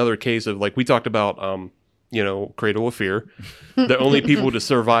 this is another case of, like, we talked about, Cradle of Fear. The only people to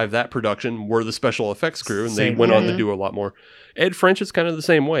survive that production were the special effects crew, and they went on to do a lot more. Ed French is kind of the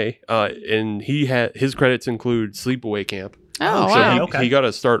same way, and his credits include Sleepaway Camp. Oh, so wow. he got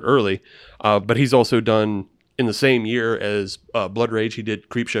to start early, but he's also done, in the same year as Blood Rage, he did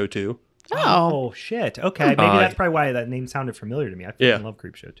Creepshow 2. Oh, shit. Okay, maybe that's probably why that name sounded familiar to me. I fucking love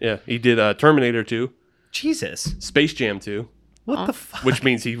Creepshow 2. Yeah, he did Terminator 2. Jesus. Space Jam 2. What the fuck? Which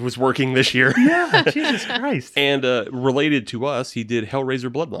means he was working this year. Yeah, Jesus Christ. And related to us, he did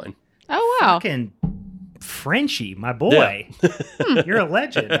Hellraiser Bloodline. Oh, wow. Fucking Frenchie, my boy. Yeah. You're a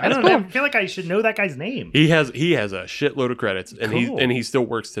legend. I don't know. I feel like I should know that guy's name. He has a shitload of credits, and Cool. he still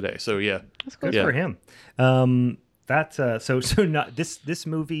works today. So yeah, That's cool. Good for him. That's so not this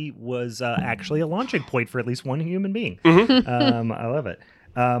movie was actually a launching point for at least one human being. I love it.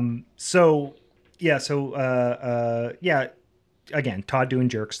 Again, Todd doing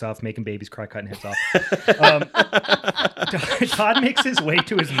jerk stuff, making babies cry, cutting heads off. Todd makes his way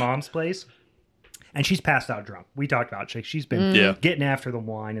to his mom's place, and she's passed out drunk. We talked about she's been getting after the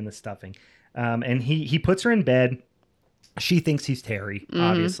wine and the stuffing, and he puts her in bed. She thinks he's Terry,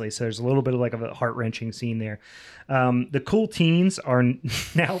 obviously. So there's a little bit of like a heart-wrenching scene there. The cool teens are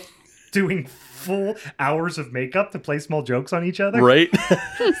now doing full hours of makeup to play small jokes on each other. right.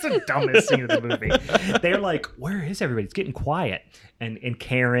 It's the dumbest scene of the movie. They're like, where is everybody? It's getting quiet. And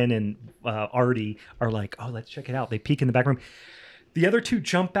Karen and Artie are like, oh, let's check it out. They peek in the back room. The other two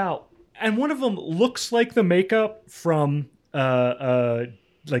jump out. And one of them looks like the makeup from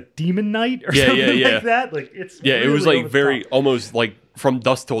like Demon Knight or something like that. Like it's it was really like very almost like From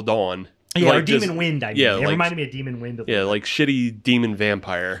Dusk Till Dawn. Yeah, like or Demon Wind. I mean, it like, reminded me of Demon Wind. Like shitty demon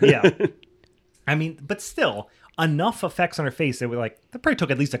vampire. Yeah, I mean, but still enough effects on her face that were like that probably took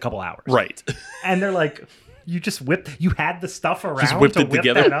at least a couple hours. Right. And they're like, you had the stuff around Just whipped to it whip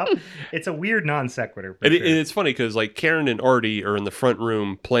together. that up. It's a weird non sequitur. And it's funny because like Karen and Artie are in the front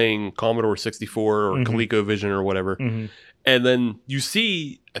room playing Commodore 64 or ColecoVision or whatever. And then you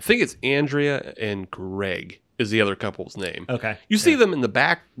see, I think it's Andrea and Greg is the other couple's name. Okay. You see them in the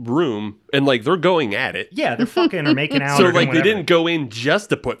back room and like they're going at it. Yeah, they're fucking or making out. So or doing like they whatever. didn't go in just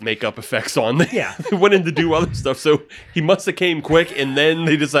to put makeup effects on. They went in to do other stuff. So he must have came quick and then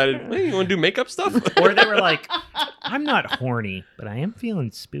they decided, hey, you want to do makeup stuff? Or they were like, I'm not horny, but I am feeling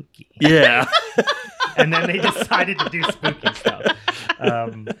spooky. Yeah. And then they decided to do spooky stuff.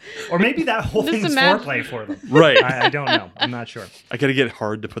 Or maybe that whole thing's foreplay for them. Right. I don't know. I'm not sure. I got to get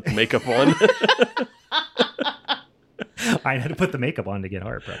hard to put the makeup on. I had to put the makeup on to get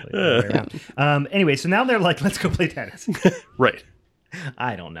hard, probably. Anyway, so now they're like, let's go play tennis. Right.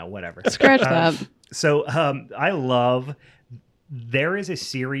 I don't know, whatever. Scratch that. So I love, there is a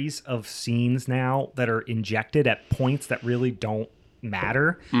series of scenes now that are injected at points that really don't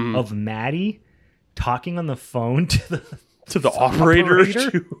matter of Maddie talking on the phone to the operator.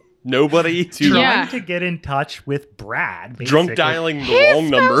 To nobody. Trying to get in touch with Brad. Basically. Drunk dialing the wrong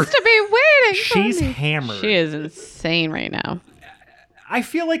number. Supposed to be waiting. She's hammered. She is insane right now. I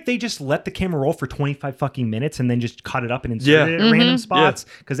feel like they just let the camera roll for 25 fucking minutes and then just cut it up and inserted it at random spots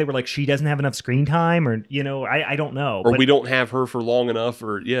because they were like, she doesn't have enough screen time or, I don't know. Or we don't have her for long enough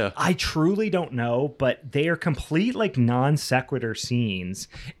or, I truly don't know, but they are complete like non sequitur scenes.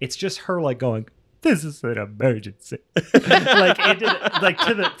 It's just her like going, this is an emergency. Like it did, like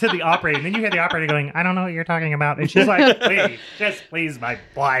to the operator. And then you hear the operator going, I don't know what you're talking about. And she's like, wait, just please my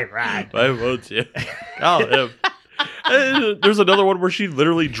boyfriend. I won't you? Call him. There's another one where she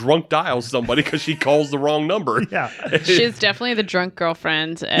literally drunk dials somebody because she calls the wrong number. Yeah. She's definitely the drunk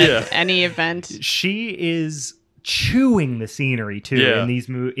girlfriend at any event. She is chewing the scenery too in these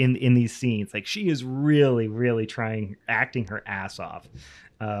in these scenes. Like she is really, really acting her ass off.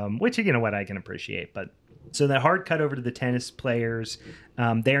 Which, you know what, I can appreciate. But so that hard cut over to the tennis players.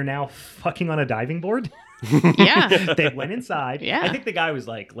 They are now fucking on a diving board. Yeah. They went inside. Yeah. I think the guy was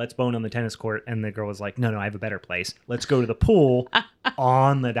like, let's bone on the tennis court. And the girl was like, no, I have a better place. Let's go to the pool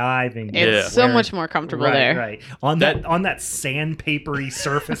on the diving board. It's so much more comfortable there. Right. On that sandpapery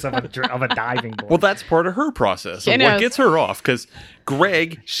surface of a diving board. Well, that's part of her process. Of what gets her off. Because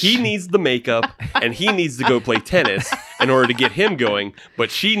Greg, he needs the makeup and he needs to go play tennis in order to get him going.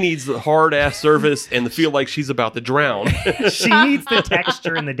 But she needs the hard ass surface and the feel like she's about to drown. She needs the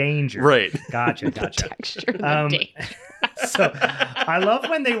texture and the danger. Right. Gotcha. So I love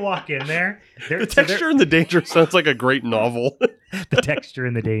when they walk in there. The Texture and the Danger sounds like a great novel. The Texture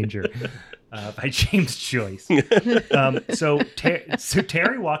and the Danger by James Joyce. So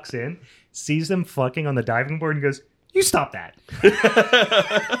Terry walks in. sees them fucking on the diving board and goes, "You stop that."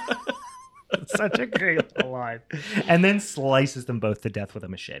 Such a great little line. And then slices them both to death with a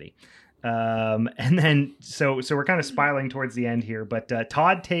machete. And then so we're kind of spiraling towards the end here, but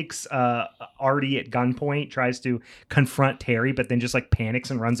Todd takes Artie at gunpoint, tries to confront Terry, but then just like panics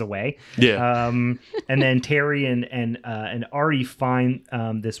and runs away. Yeah. And then Terry and Artie find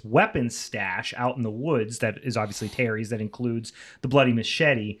this weapons stash out in the woods that is obviously Terry's, that includes the bloody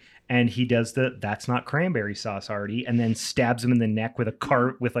machete. And he does that's not cranberry sauce, Artie, and then stabs him in the neck with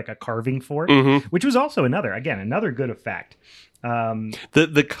a carving fork, which was also another good effect.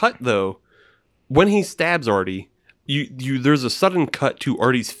 The cut though, when he stabs Artie, you there's a sudden cut to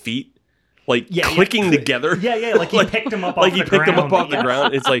Artie's feet, like clicking together. Yeah, like he picked him up off the ground. Picked him up off the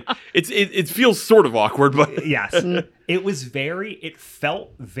ground. It's like it feels sort of awkward, but yes, it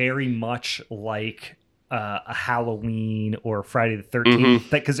felt very much like a Halloween or Friday the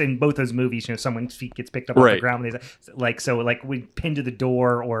 13th, because in both those movies, someone's feet gets picked up off the ground. And we pinned to the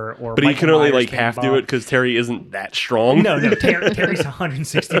door or. But he can only like half do it because Terry isn't that strong. No, Terry's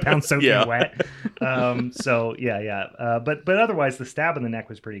 160 pounds soaking wet. But otherwise, the stab in the neck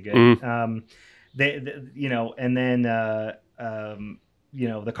was pretty good. And then the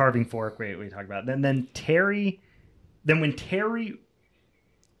carving fork we talked about. Then when Terry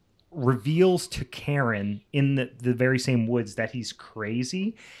reveals to Karen in the very same woods that he's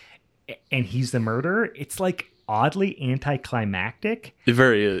crazy and he's the murderer, it's like oddly anticlimactic. It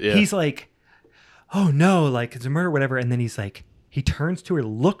very is, yeah. He's like, oh no, like it's a murder, whatever. And then he's like, he turns to her,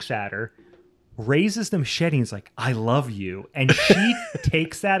 looks at her, raises the machete, and is like, "I love you." And she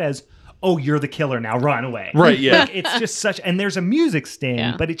takes that as, "Oh, you're the killer now, run away." Right, yeah. Like, it's just and there's a music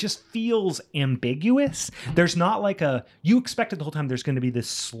sting, but it just feels ambiguous. There's not like you expected the whole time there's going to be this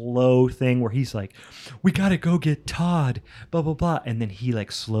slow thing where he's like, "We got to go get Todd, blah, blah, blah." And then he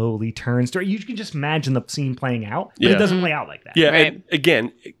like slowly turns to her. You can just imagine the scene playing out, but it doesn't play out like that. Yeah, right. And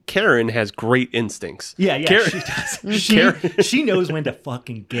again, Karen has great instincts. Yeah, Karen, she does. She knows when to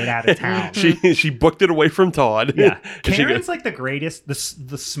fucking get out of town. She booked it away from Todd. Yeah. Karen's like the greatest, the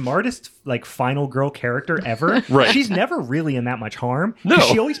smartest like final girl character ever. Right. She's never really in that much harm. No.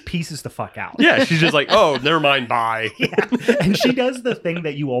 She always pieces the fuck out. Yeah, she's just like, "Oh, never mind, bye." Yeah. And she does the thing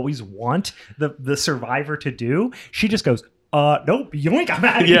that you always want the survivor to do. She just goes, "Nope, yoink, I'm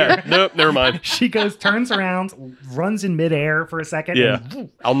out of here." Yeah, nope, never mind. She goes, turns around, runs in midair for a second. Yeah,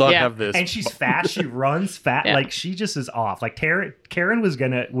 and, I'll not have this. And she's fast. She runs fast. Yeah. Like she just is off. Like Karen was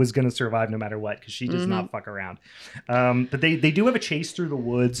gonna survive no matter what because she does not fuck around. But they do have a chase through the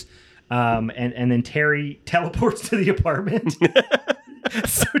woods, and then Terry teleports to the apartment.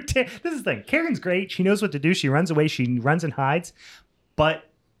 So this is the thing. Karen's great. She knows what to do. She runs away. She runs and hides, but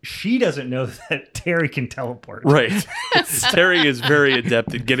she doesn't know that Terry can teleport. Right. Terry is very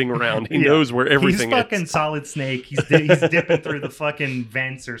adept at getting around. He knows where everything is. He's fucking Solid Snake. He's dipping through the fucking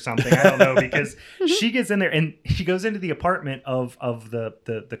vents or something. I don't know, because she gets in there and she goes into the apartment of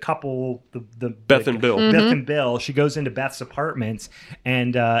the couple, the Beth and Bill. Beth and Bill. She goes into Beth's apartments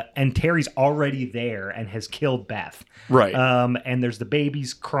and Terry's already there and has killed Beth. Right. And there's the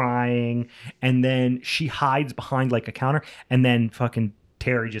babies crying, and then she hides behind like a counter, and then fucking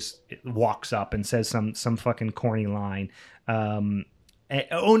Terry just walks up and says some fucking corny line. No.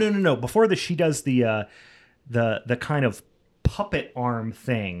 Before this, she does the kind of puppet arm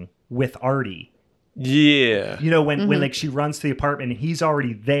thing with Artie. Yeah. When like she runs to the apartment and he's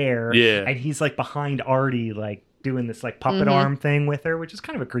already there. Yeah. And he's like behind Artie, like doing this like puppet arm thing with her, which is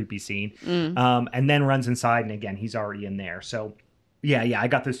kind of a creepy scene. And then runs inside, and again, he's already in there. So yeah, I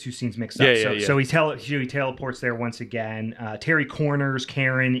got those two scenes mixed up. So he teleports there once again. Terry corners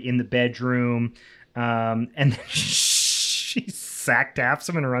Karen in the bedroom, and then she sack taps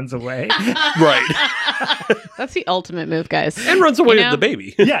him and runs away. Right. That's the ultimate move, guys. And runs away with the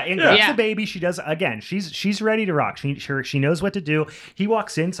baby. Yeah, and grabs the baby. She does again. She's ready to rock. She knows what to do. He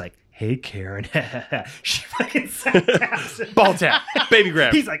walks in. It's like, "Hey, Karen." She fucking sack taps him. Ball tap. Baby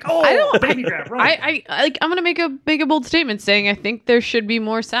grab. He's like, "Oh, baby grab." Right. I'm gonna make a bold statement saying I think there should be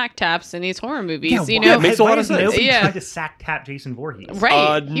more sack taps in these horror movies. Yeah, it makes a lot of sense. Nobody tried to sack tap Jason Voorhees.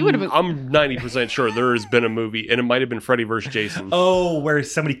 Right. He would have been. I'm 90% sure there has been a movie, and it might have been Freddy vs. Jason. Oh, where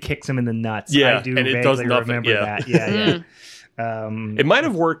somebody kicks him in the nuts. Yeah, I do and it does nothing. Remember that. Yeah. It might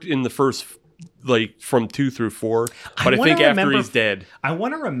have worked in the first, like from 2 through 4, but I think after he's dead. I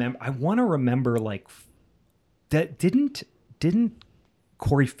want to remember like that. Didn't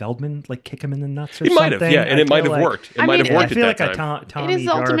Corey Feldman like kick him in the nuts or something? He might have, yeah, and it might have worked. It might have worked I feel at that like time. Tommy it is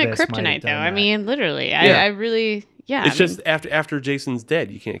ultimate Jarvis kryptonite, though. I mean, literally, Yeah. I really, Yeah, It's just after Jason's dead,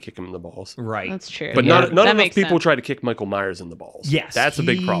 you can't kick him in the balls. Right. That's true. But Yeah, not that enough makes people sense. try to kick Michael Myers in the balls. Yes. That's a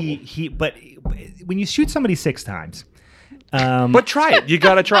big problem. But when you shoot somebody 6 times, But try it. You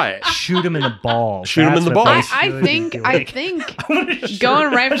got to try it. shoot him in the balls. Shoot him in the That's what balls. they I should be think doing.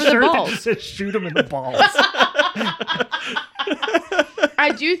 going right for the balls. Says shoot him in the balls.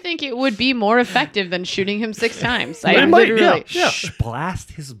 I do think it would be more effective than shooting him 6 times. I It might, literally. yeah.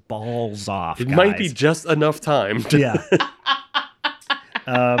 Blast his balls off. It guys. might be just enough time. Yeah.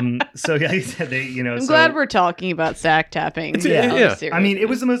 So yeah, he said they, I'm glad we're talking about sack tapping. Yeah. I mean, it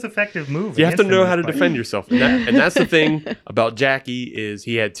was the most effective move. You have to against know him, how to but- defend yourself. And that's the thing about Jackie is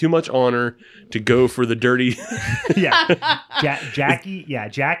he had too much honor to go for the dirty. Yeah,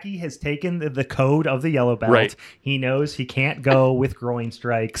 Jackie has taken the code of the yellow belt. Right. He knows he can't go with groin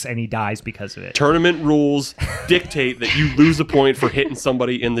strikes, and he dies because of it. Tournament rules dictate that you lose a point for hitting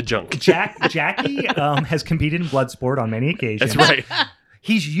somebody in the junk. Jackie has competed in Bloodsport on many occasions. That's right.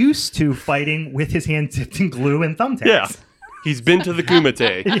 He's used to fighting with his hands dipped in glue and thumbtacks. Yeah. He's been to the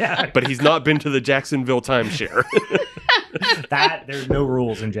Kumite, Yeah. but he's not been to the Jacksonville timeshare. There's no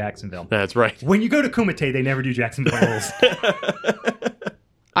rules in Jacksonville. That's right. When you go to Kumite, they never do Jacksonville rules.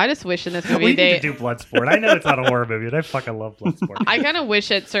 I just wish in this We movie need they. to do Bloodsport. I know it's not a horror movie, but I fucking love Bloodsport. I kind of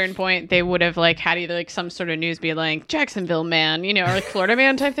wish at a certain point they would have like had either like some sort of news be like Jacksonville Man, or like Florida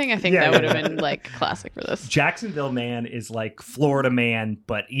Man type thing. I think Yeah, that would yeah, have been like classic for this. Jacksonville Man is like Florida Man,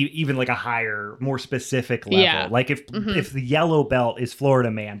 but even like a higher, more specific level. Yeah. Like if the yellow belt is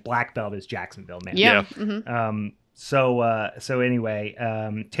Florida Man, black belt is Jacksonville Man. Yeah. Yeah. Mhm. So anyway,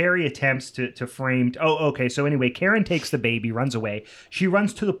 Terry attempts to frame. Oh, okay. So anyway, Karen takes the baby, runs away. She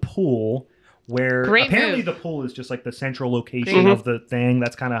runs to the pool where Great apparently move. the pool is just like the central location Great move. of the thing.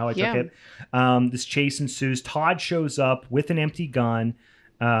 That's kind of how I Yeah. took it. This chase ensues. Todd shows up with an empty gun.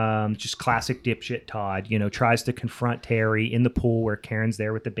 Just classic dipshit Todd, tries to confront Terry in the pool where Karen's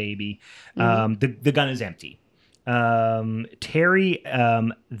there with the baby. The gun is empty. Terry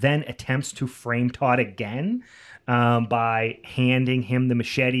then attempts to frame Todd again by handing him the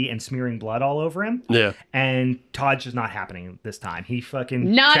machete and smearing blood all over him. Yeah. And Todd's just not happening this time. He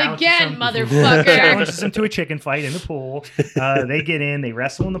fucking Not challenges again, him- motherfucker. challenges him to a chicken fight in the pool. They get in, they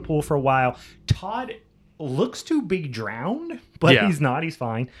wrestle in the pool for a while. Todd looks to be drowned, but Yeah. he's not. He's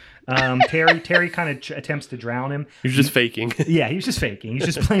fine. Terry kind of attempts to drown him. He was just faking. Yeah, he was just faking. He's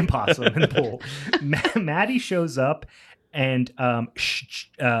just playing possum in the pool. Maddie shows up and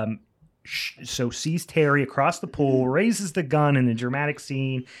so sees Terry across the pool, raises the gun in a dramatic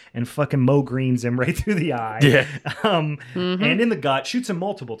scene, and fucking Mo Greens him right through the eye. Yeah. And in the gut, shoots him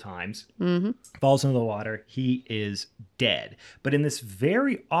multiple times, falls into the water. He is dead. But in this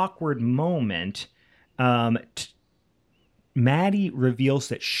very awkward moment, Maddie reveals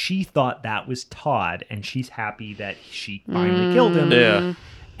that she thought that was Todd, and she's happy that she finally killed him. Yeah.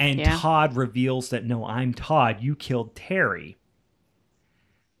 And Yeah. Todd reveals that, no, I'm Todd. You killed Terry.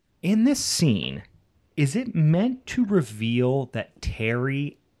 In this scene, is it meant to reveal that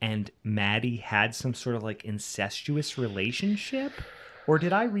Terry and Maddie had some sort of like incestuous relationship? Or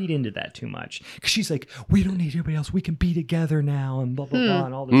did I read into that too much? Because she's like, we don't need anybody else. We can be together now and blah, blah, blah,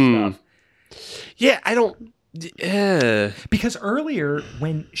 and all this stuff. Yeah, I don't. Because earlier,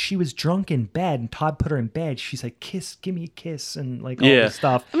 when she was drunk in bed and Todd put her in bed, she's like, kiss, give me a kiss, and like all Yeah. this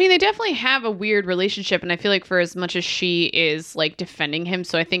stuff. I mean, they definitely have a weird relationship, and I feel like for as much as she is like defending him,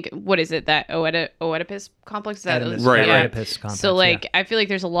 so I think what is it, that Oedipus complex? Is that Right, yeah. Oedipus complex, So like, yeah. I feel like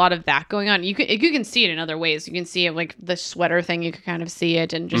there's a lot of that going on. You can see it in other ways. You can see it like the sweater thing. You can kind of see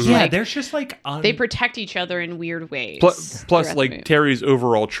it, and just Yeah, like there's just like they protect each other in weird ways. Plus, throughout the movie. like Terry's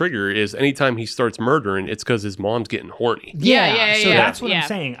overall trigger is anytime he starts murdering, it's because his mom's getting horny. Yeah, So yeah, that's what yeah. I'm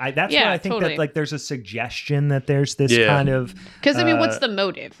saying. That's Yeah, why I think totally. that like there's a suggestion that there's this Yeah. kind of Because I mean, what's the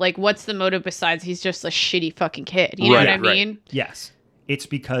motive? Like, what's the motive besides he's just a shitty fucking kid? You know Right, what I right. mean? yes, it's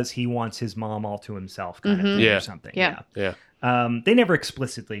because he wants his mom all to himself, kind of thing, Yeah. or something. Yeah. Yeah. They never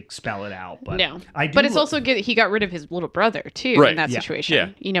explicitly spell it out, but No, I do. but it's also good. He got rid of his little brother too Right, in that yeah, situation. Yeah.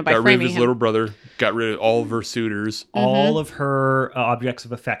 You know, by Got rid of framing his him. little brother, got rid of all of her suitors. all of her objects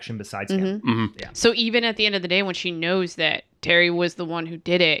of affection besides him. So even at the end of the day, when she knows that Terry was the one who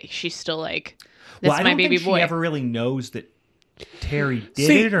did it, she's still like, "This Well, is I my don't baby think boy." she ever really knows that Terry did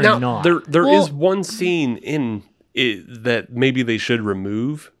See, it or now, not. There Well- is one scene in it that maybe they should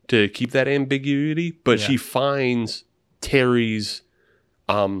remove to keep that ambiguity, but Yeah. she finds Terry's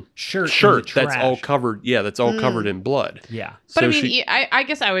shirt that's all trash. covered. Yeah, that's all covered in blood. Yeah. But So I mean, she- I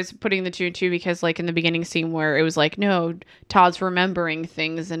guess I was putting the two and two because, like, in the beginning scene where it was like, no, Todd's remembering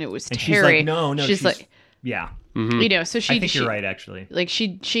things and it was And she's Terry. like, no, She's like, yeah. You know, so I think you're right, actually. Like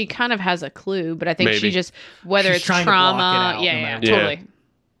she kind of has a clue, but I think she Maybe. just whether She's it's trying to block it trauma, out, yeah, no totally.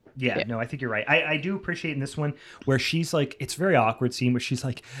 Yeah, no, I think you're right. I do appreciate in this one where she's like, it's a very awkward scene where she's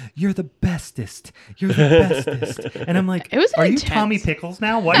like, "You're the bestest. You're the bestest," and I'm like, It was "Are intense. you Tommy Pickles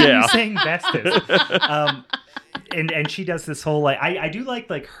now? Why are you saying bestest?" And she does this whole like, I do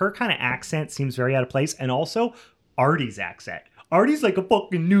like her kind of accent seems very out of place, and also Artie's accent. Artie's like a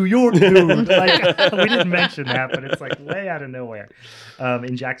fucking New York dude. Like, we didn't mention that, but it's like way out of nowhere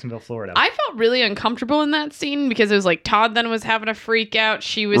in Jacksonville, Florida. I felt really uncomfortable in that scene because it was like Todd then was having a freak out.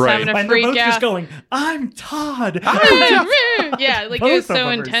 She was having a and freak they're both out. just going, "I'm Todd." Yeah, like it Both was of so them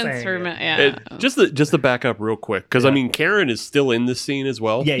are intense saying for it. me. Yeah. Just to back up real quick, because I mean, Karen is still in this scene as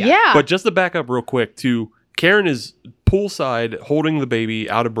well. Yeah. But just to back up real quick, too, Karen is poolside holding the baby,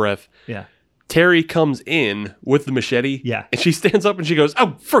 out of breath. Yeah. Terry comes in with the machete. Yeah. And she stands up and she goes,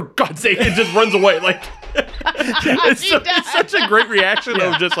 "Oh, for God's sake," and just runs away. Like, it's such a great reaction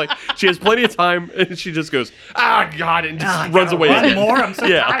of just like, she has plenty of time and she just goes, "Ah, God," and just runs away. Run again. more. I'm so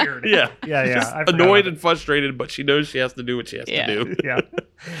Yeah. tired. Yeah. Yeah. Just I forgot annoyed about and frustrated, but she knows she has to do what she has to do. it. Yeah.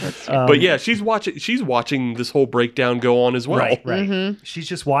 But yeah, she's watching this whole breakdown go on as well. Right. She's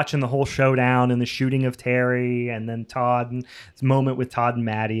just watching the whole showdown and the shooting of Terry, and then Todd and this moment with Todd and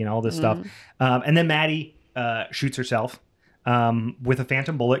Maddie and all this stuff. And then Maddie shoots herself with a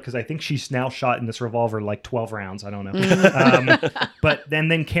phantom bullet because I think she's now shot in this revolver like 12 rounds. I don't know. But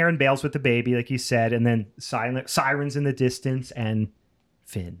then Karen bails with the baby, like you said, and then sirens in the distance and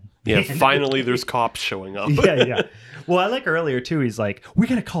Finn. Yeah, finally there's cops showing up. Yeah. Well, I like earlier too. He's like, "We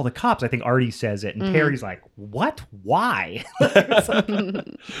got to call the cops." I think Artie says it, and Terry's like, "What? Why?"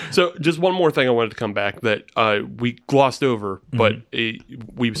 So, just one more thing I wanted to come back that we glossed over, but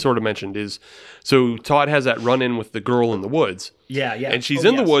we sort of mentioned is, so Todd has that run in with the girl in the woods. Yeah. And she's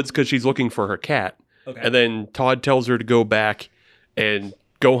in the woods because she's looking for her cat. Okay. And then Todd tells her to go back and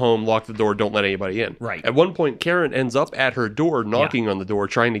go home, lock the door, don't let anybody in. Right. At one point, Karen ends up at her door, knocking on the door,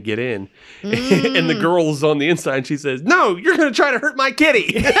 trying to get in. And the girl is on the inside, and she says, "No, you're going to try to hurt my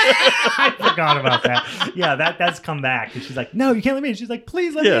kitty." I forgot about that. Yeah, that's come back. And she's like, "No, you can't let me in." She's like,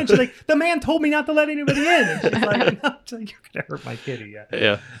 "Please let me in." She's like, "The man told me not to let anybody in." And she's like, "No, you're going to hurt my kitty."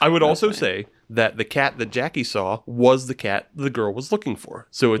 Yeah. I would also say that the cat that Jackie saw was the cat the girl was looking for.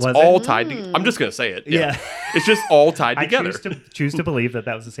 So it's all tied together. I'm just going to say it. Yeah. It's just all tied together. I choose to believe that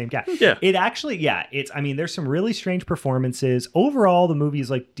was the same cat. Yeah. It actually, there's some really strange performances. Overall, the movie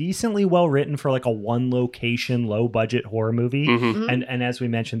is like decently well written for like a one location, low budget horror movie. And as we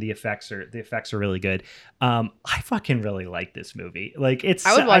mentioned, the effects are really good. I fucking really like this movie. Like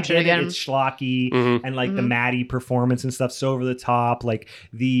I would watch it again. It's schlocky and like the Maddie performance and stuff so over the top. Like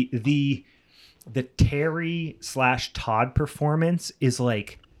the Terry / Todd performance is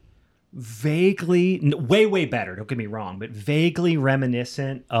like vaguely way better, don't get me wrong, but vaguely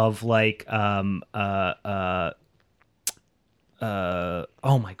reminiscent of like oh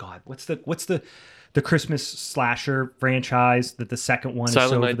my God, what's the Christmas slasher franchise that the second one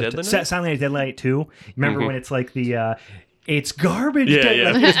Silent is Night, Deadly Night? Silent Night, Deadly Night 2. Remember when it's like the it's garbage.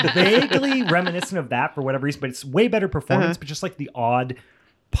 Yeah. Like, it's vaguely reminiscent of that for whatever reason, but it's way better performance, but just like the odd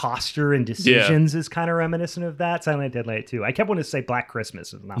posture and decisions is kind of reminiscent of that. Silent Night, Deadly Night 2. I kept wanting to say Black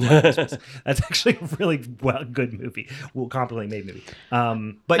Christmas. It's not Black Christmas. That's actually a really good movie. Well, competently made movie.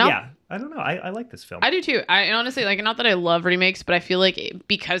 But yeah, I don't know. I like this film. I do too. I honestly like, not that I love remakes, but I feel like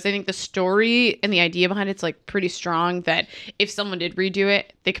because I think the story and the idea behind it's like pretty strong, that if someone did redo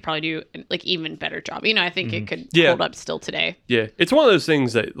it, they could probably do like even better job. You know, I think it could hold up still today. Yeah. It's one of those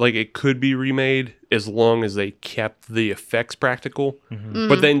things that like it could be remade as long as they kept the effects practical,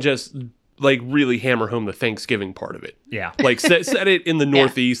 but then just like really hammer home the Thanksgiving part of it. Yeah. Like set it in the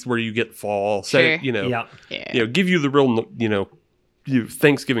Northeast where you get fall. Set it, you know, give you the real,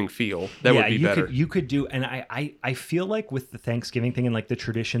 Thanksgiving feel. That would be better. You could do, and I feel like with the Thanksgiving thing and like the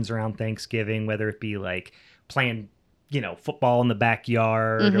traditions around Thanksgiving, whether it be like playing, football in the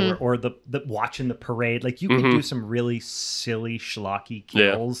backyard or the watching the parade, like you could do some really silly schlocky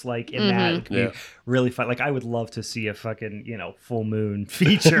kills like in that. It could be really fun. Like I would love to see a fucking, full moon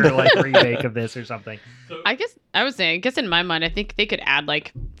feature like remake of this or something. I guess in my mind, I think they could add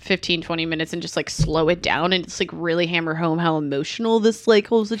like 15-20 minutes and just like slow it down and just like really hammer home how emotional this like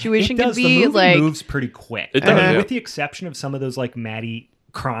whole situation can be. The movie like moves pretty quick. It does, with the exception of some of those like Maddie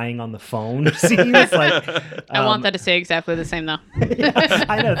crying on the phone scenes. Like I want that to stay exactly the same though. Yeah,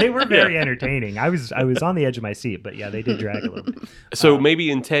 I know they were very entertaining. I was on the edge of my seat, but yeah, they did drag a little bit. So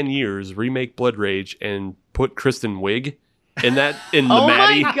maybe in 10 years, remake Blood Rage and put Kristen Wiig In the Oh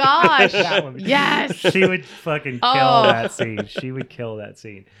Maddie. my gosh! That would be- Yes, She would fucking kill that scene. She would kill that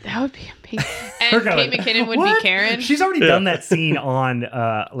scene. that would be amazing. Her And going, Kate McKinnon would "What?" be Karen. She's already done that scene on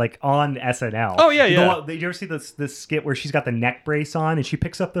on SNL. Oh, yeah, yeah. Did you ever see this skit where she's got the neck brace on and she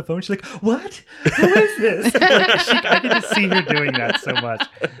picks up the phone? She's like, "What? Who is this?" I can just see her doing that so much.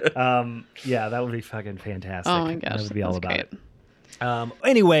 Yeah, that would be fucking fantastic. Oh my gosh, that would be all that's about great. it.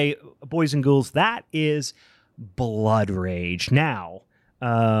 Anyway, boys and ghouls, that is Blood Rage. Now,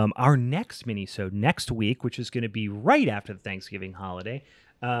 our next mini-sode next week, which is going to be right after the Thanksgiving holiday,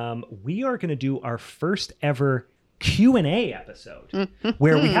 we are going to do our first ever Q&A episode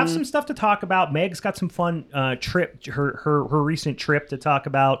where we have some stuff to talk about. Meg's got some fun trip, her recent trip to talk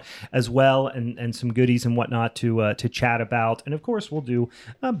about as well, and some goodies and whatnot to chat about. And of course, we'll do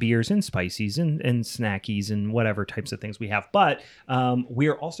beers and spices and snackies and whatever types of things we have. But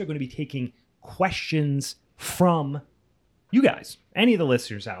we're also going to be taking questions from you guys, any of the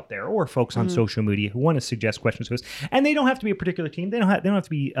listeners out there, or folks on social media who want to suggest questions to us. And they don't have to be a particular team. They don't have to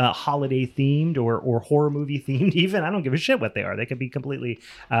be holiday themed or horror movie themed even. I don't give a shit what they are. They could be completely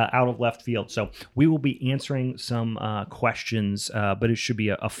out of left field. So we will be answering some questions, but it should be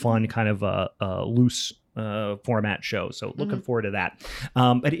a fun kind of a loose format show. So looking forward to that.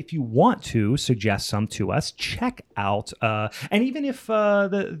 But if you want to suggest some to us, check out, and even if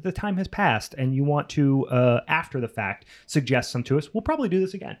the time has passed and you want to, after the fact, suggest some to us, we'll probably do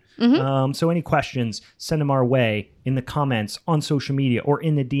this again. So any questions, send them our way in the comments on social media or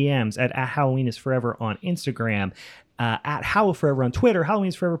in the DMs at Halloween is Forever on Instagram, at Hallow Forever on Twitter, Halloween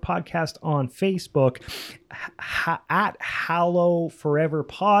is Forever Podcast on Facebook, at Hallow Forever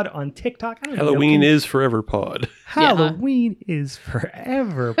Pod on TikTok. I don't Halloween is Forever Pod. Halloween is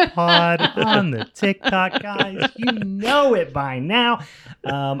Forever Pod on the TikTok, guys. You know it by now. I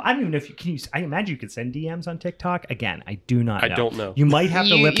don't even know if you can. I imagine you could send DMs on TikTok. Again, I do not know. I don't know. You might have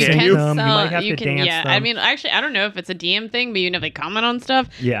to lip sync them. You might have to dance them. I mean, actually, I don't know if it's a DM thing, but you know, they comment on stuff.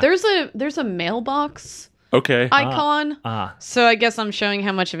 Yeah. There's a mailbox Okay. icon. So I guess I'm showing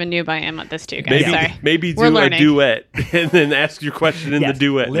how much of a noob I am at this too, guys. Sorry. Maybe We're do a learning. duet and then ask your question in Yes. the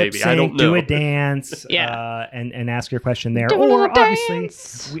duet. Lip Maybe I don't sync, know. Do a dance. Yeah. And ask your question there. Do a Or little obviously,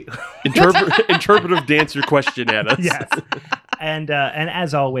 dance. Interpretive dance your question at us. yes. And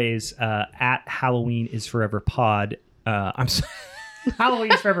as always, at Halloween is Forever Pod. I'm sorry.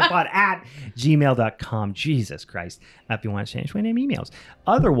 Halloween is Forever Pod at gmail.com. Jesus Christ. If you want to change my name, emails.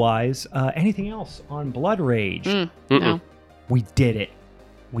 Otherwise, anything else on Blood Rage? No. We did it.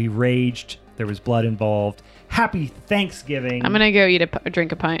 We raged. There was blood involved. Happy Thanksgiving. I'm gonna go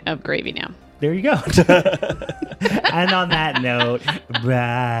drink a pint of gravy now. There you go. And on that note,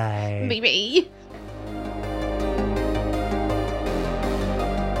 bye. Baby.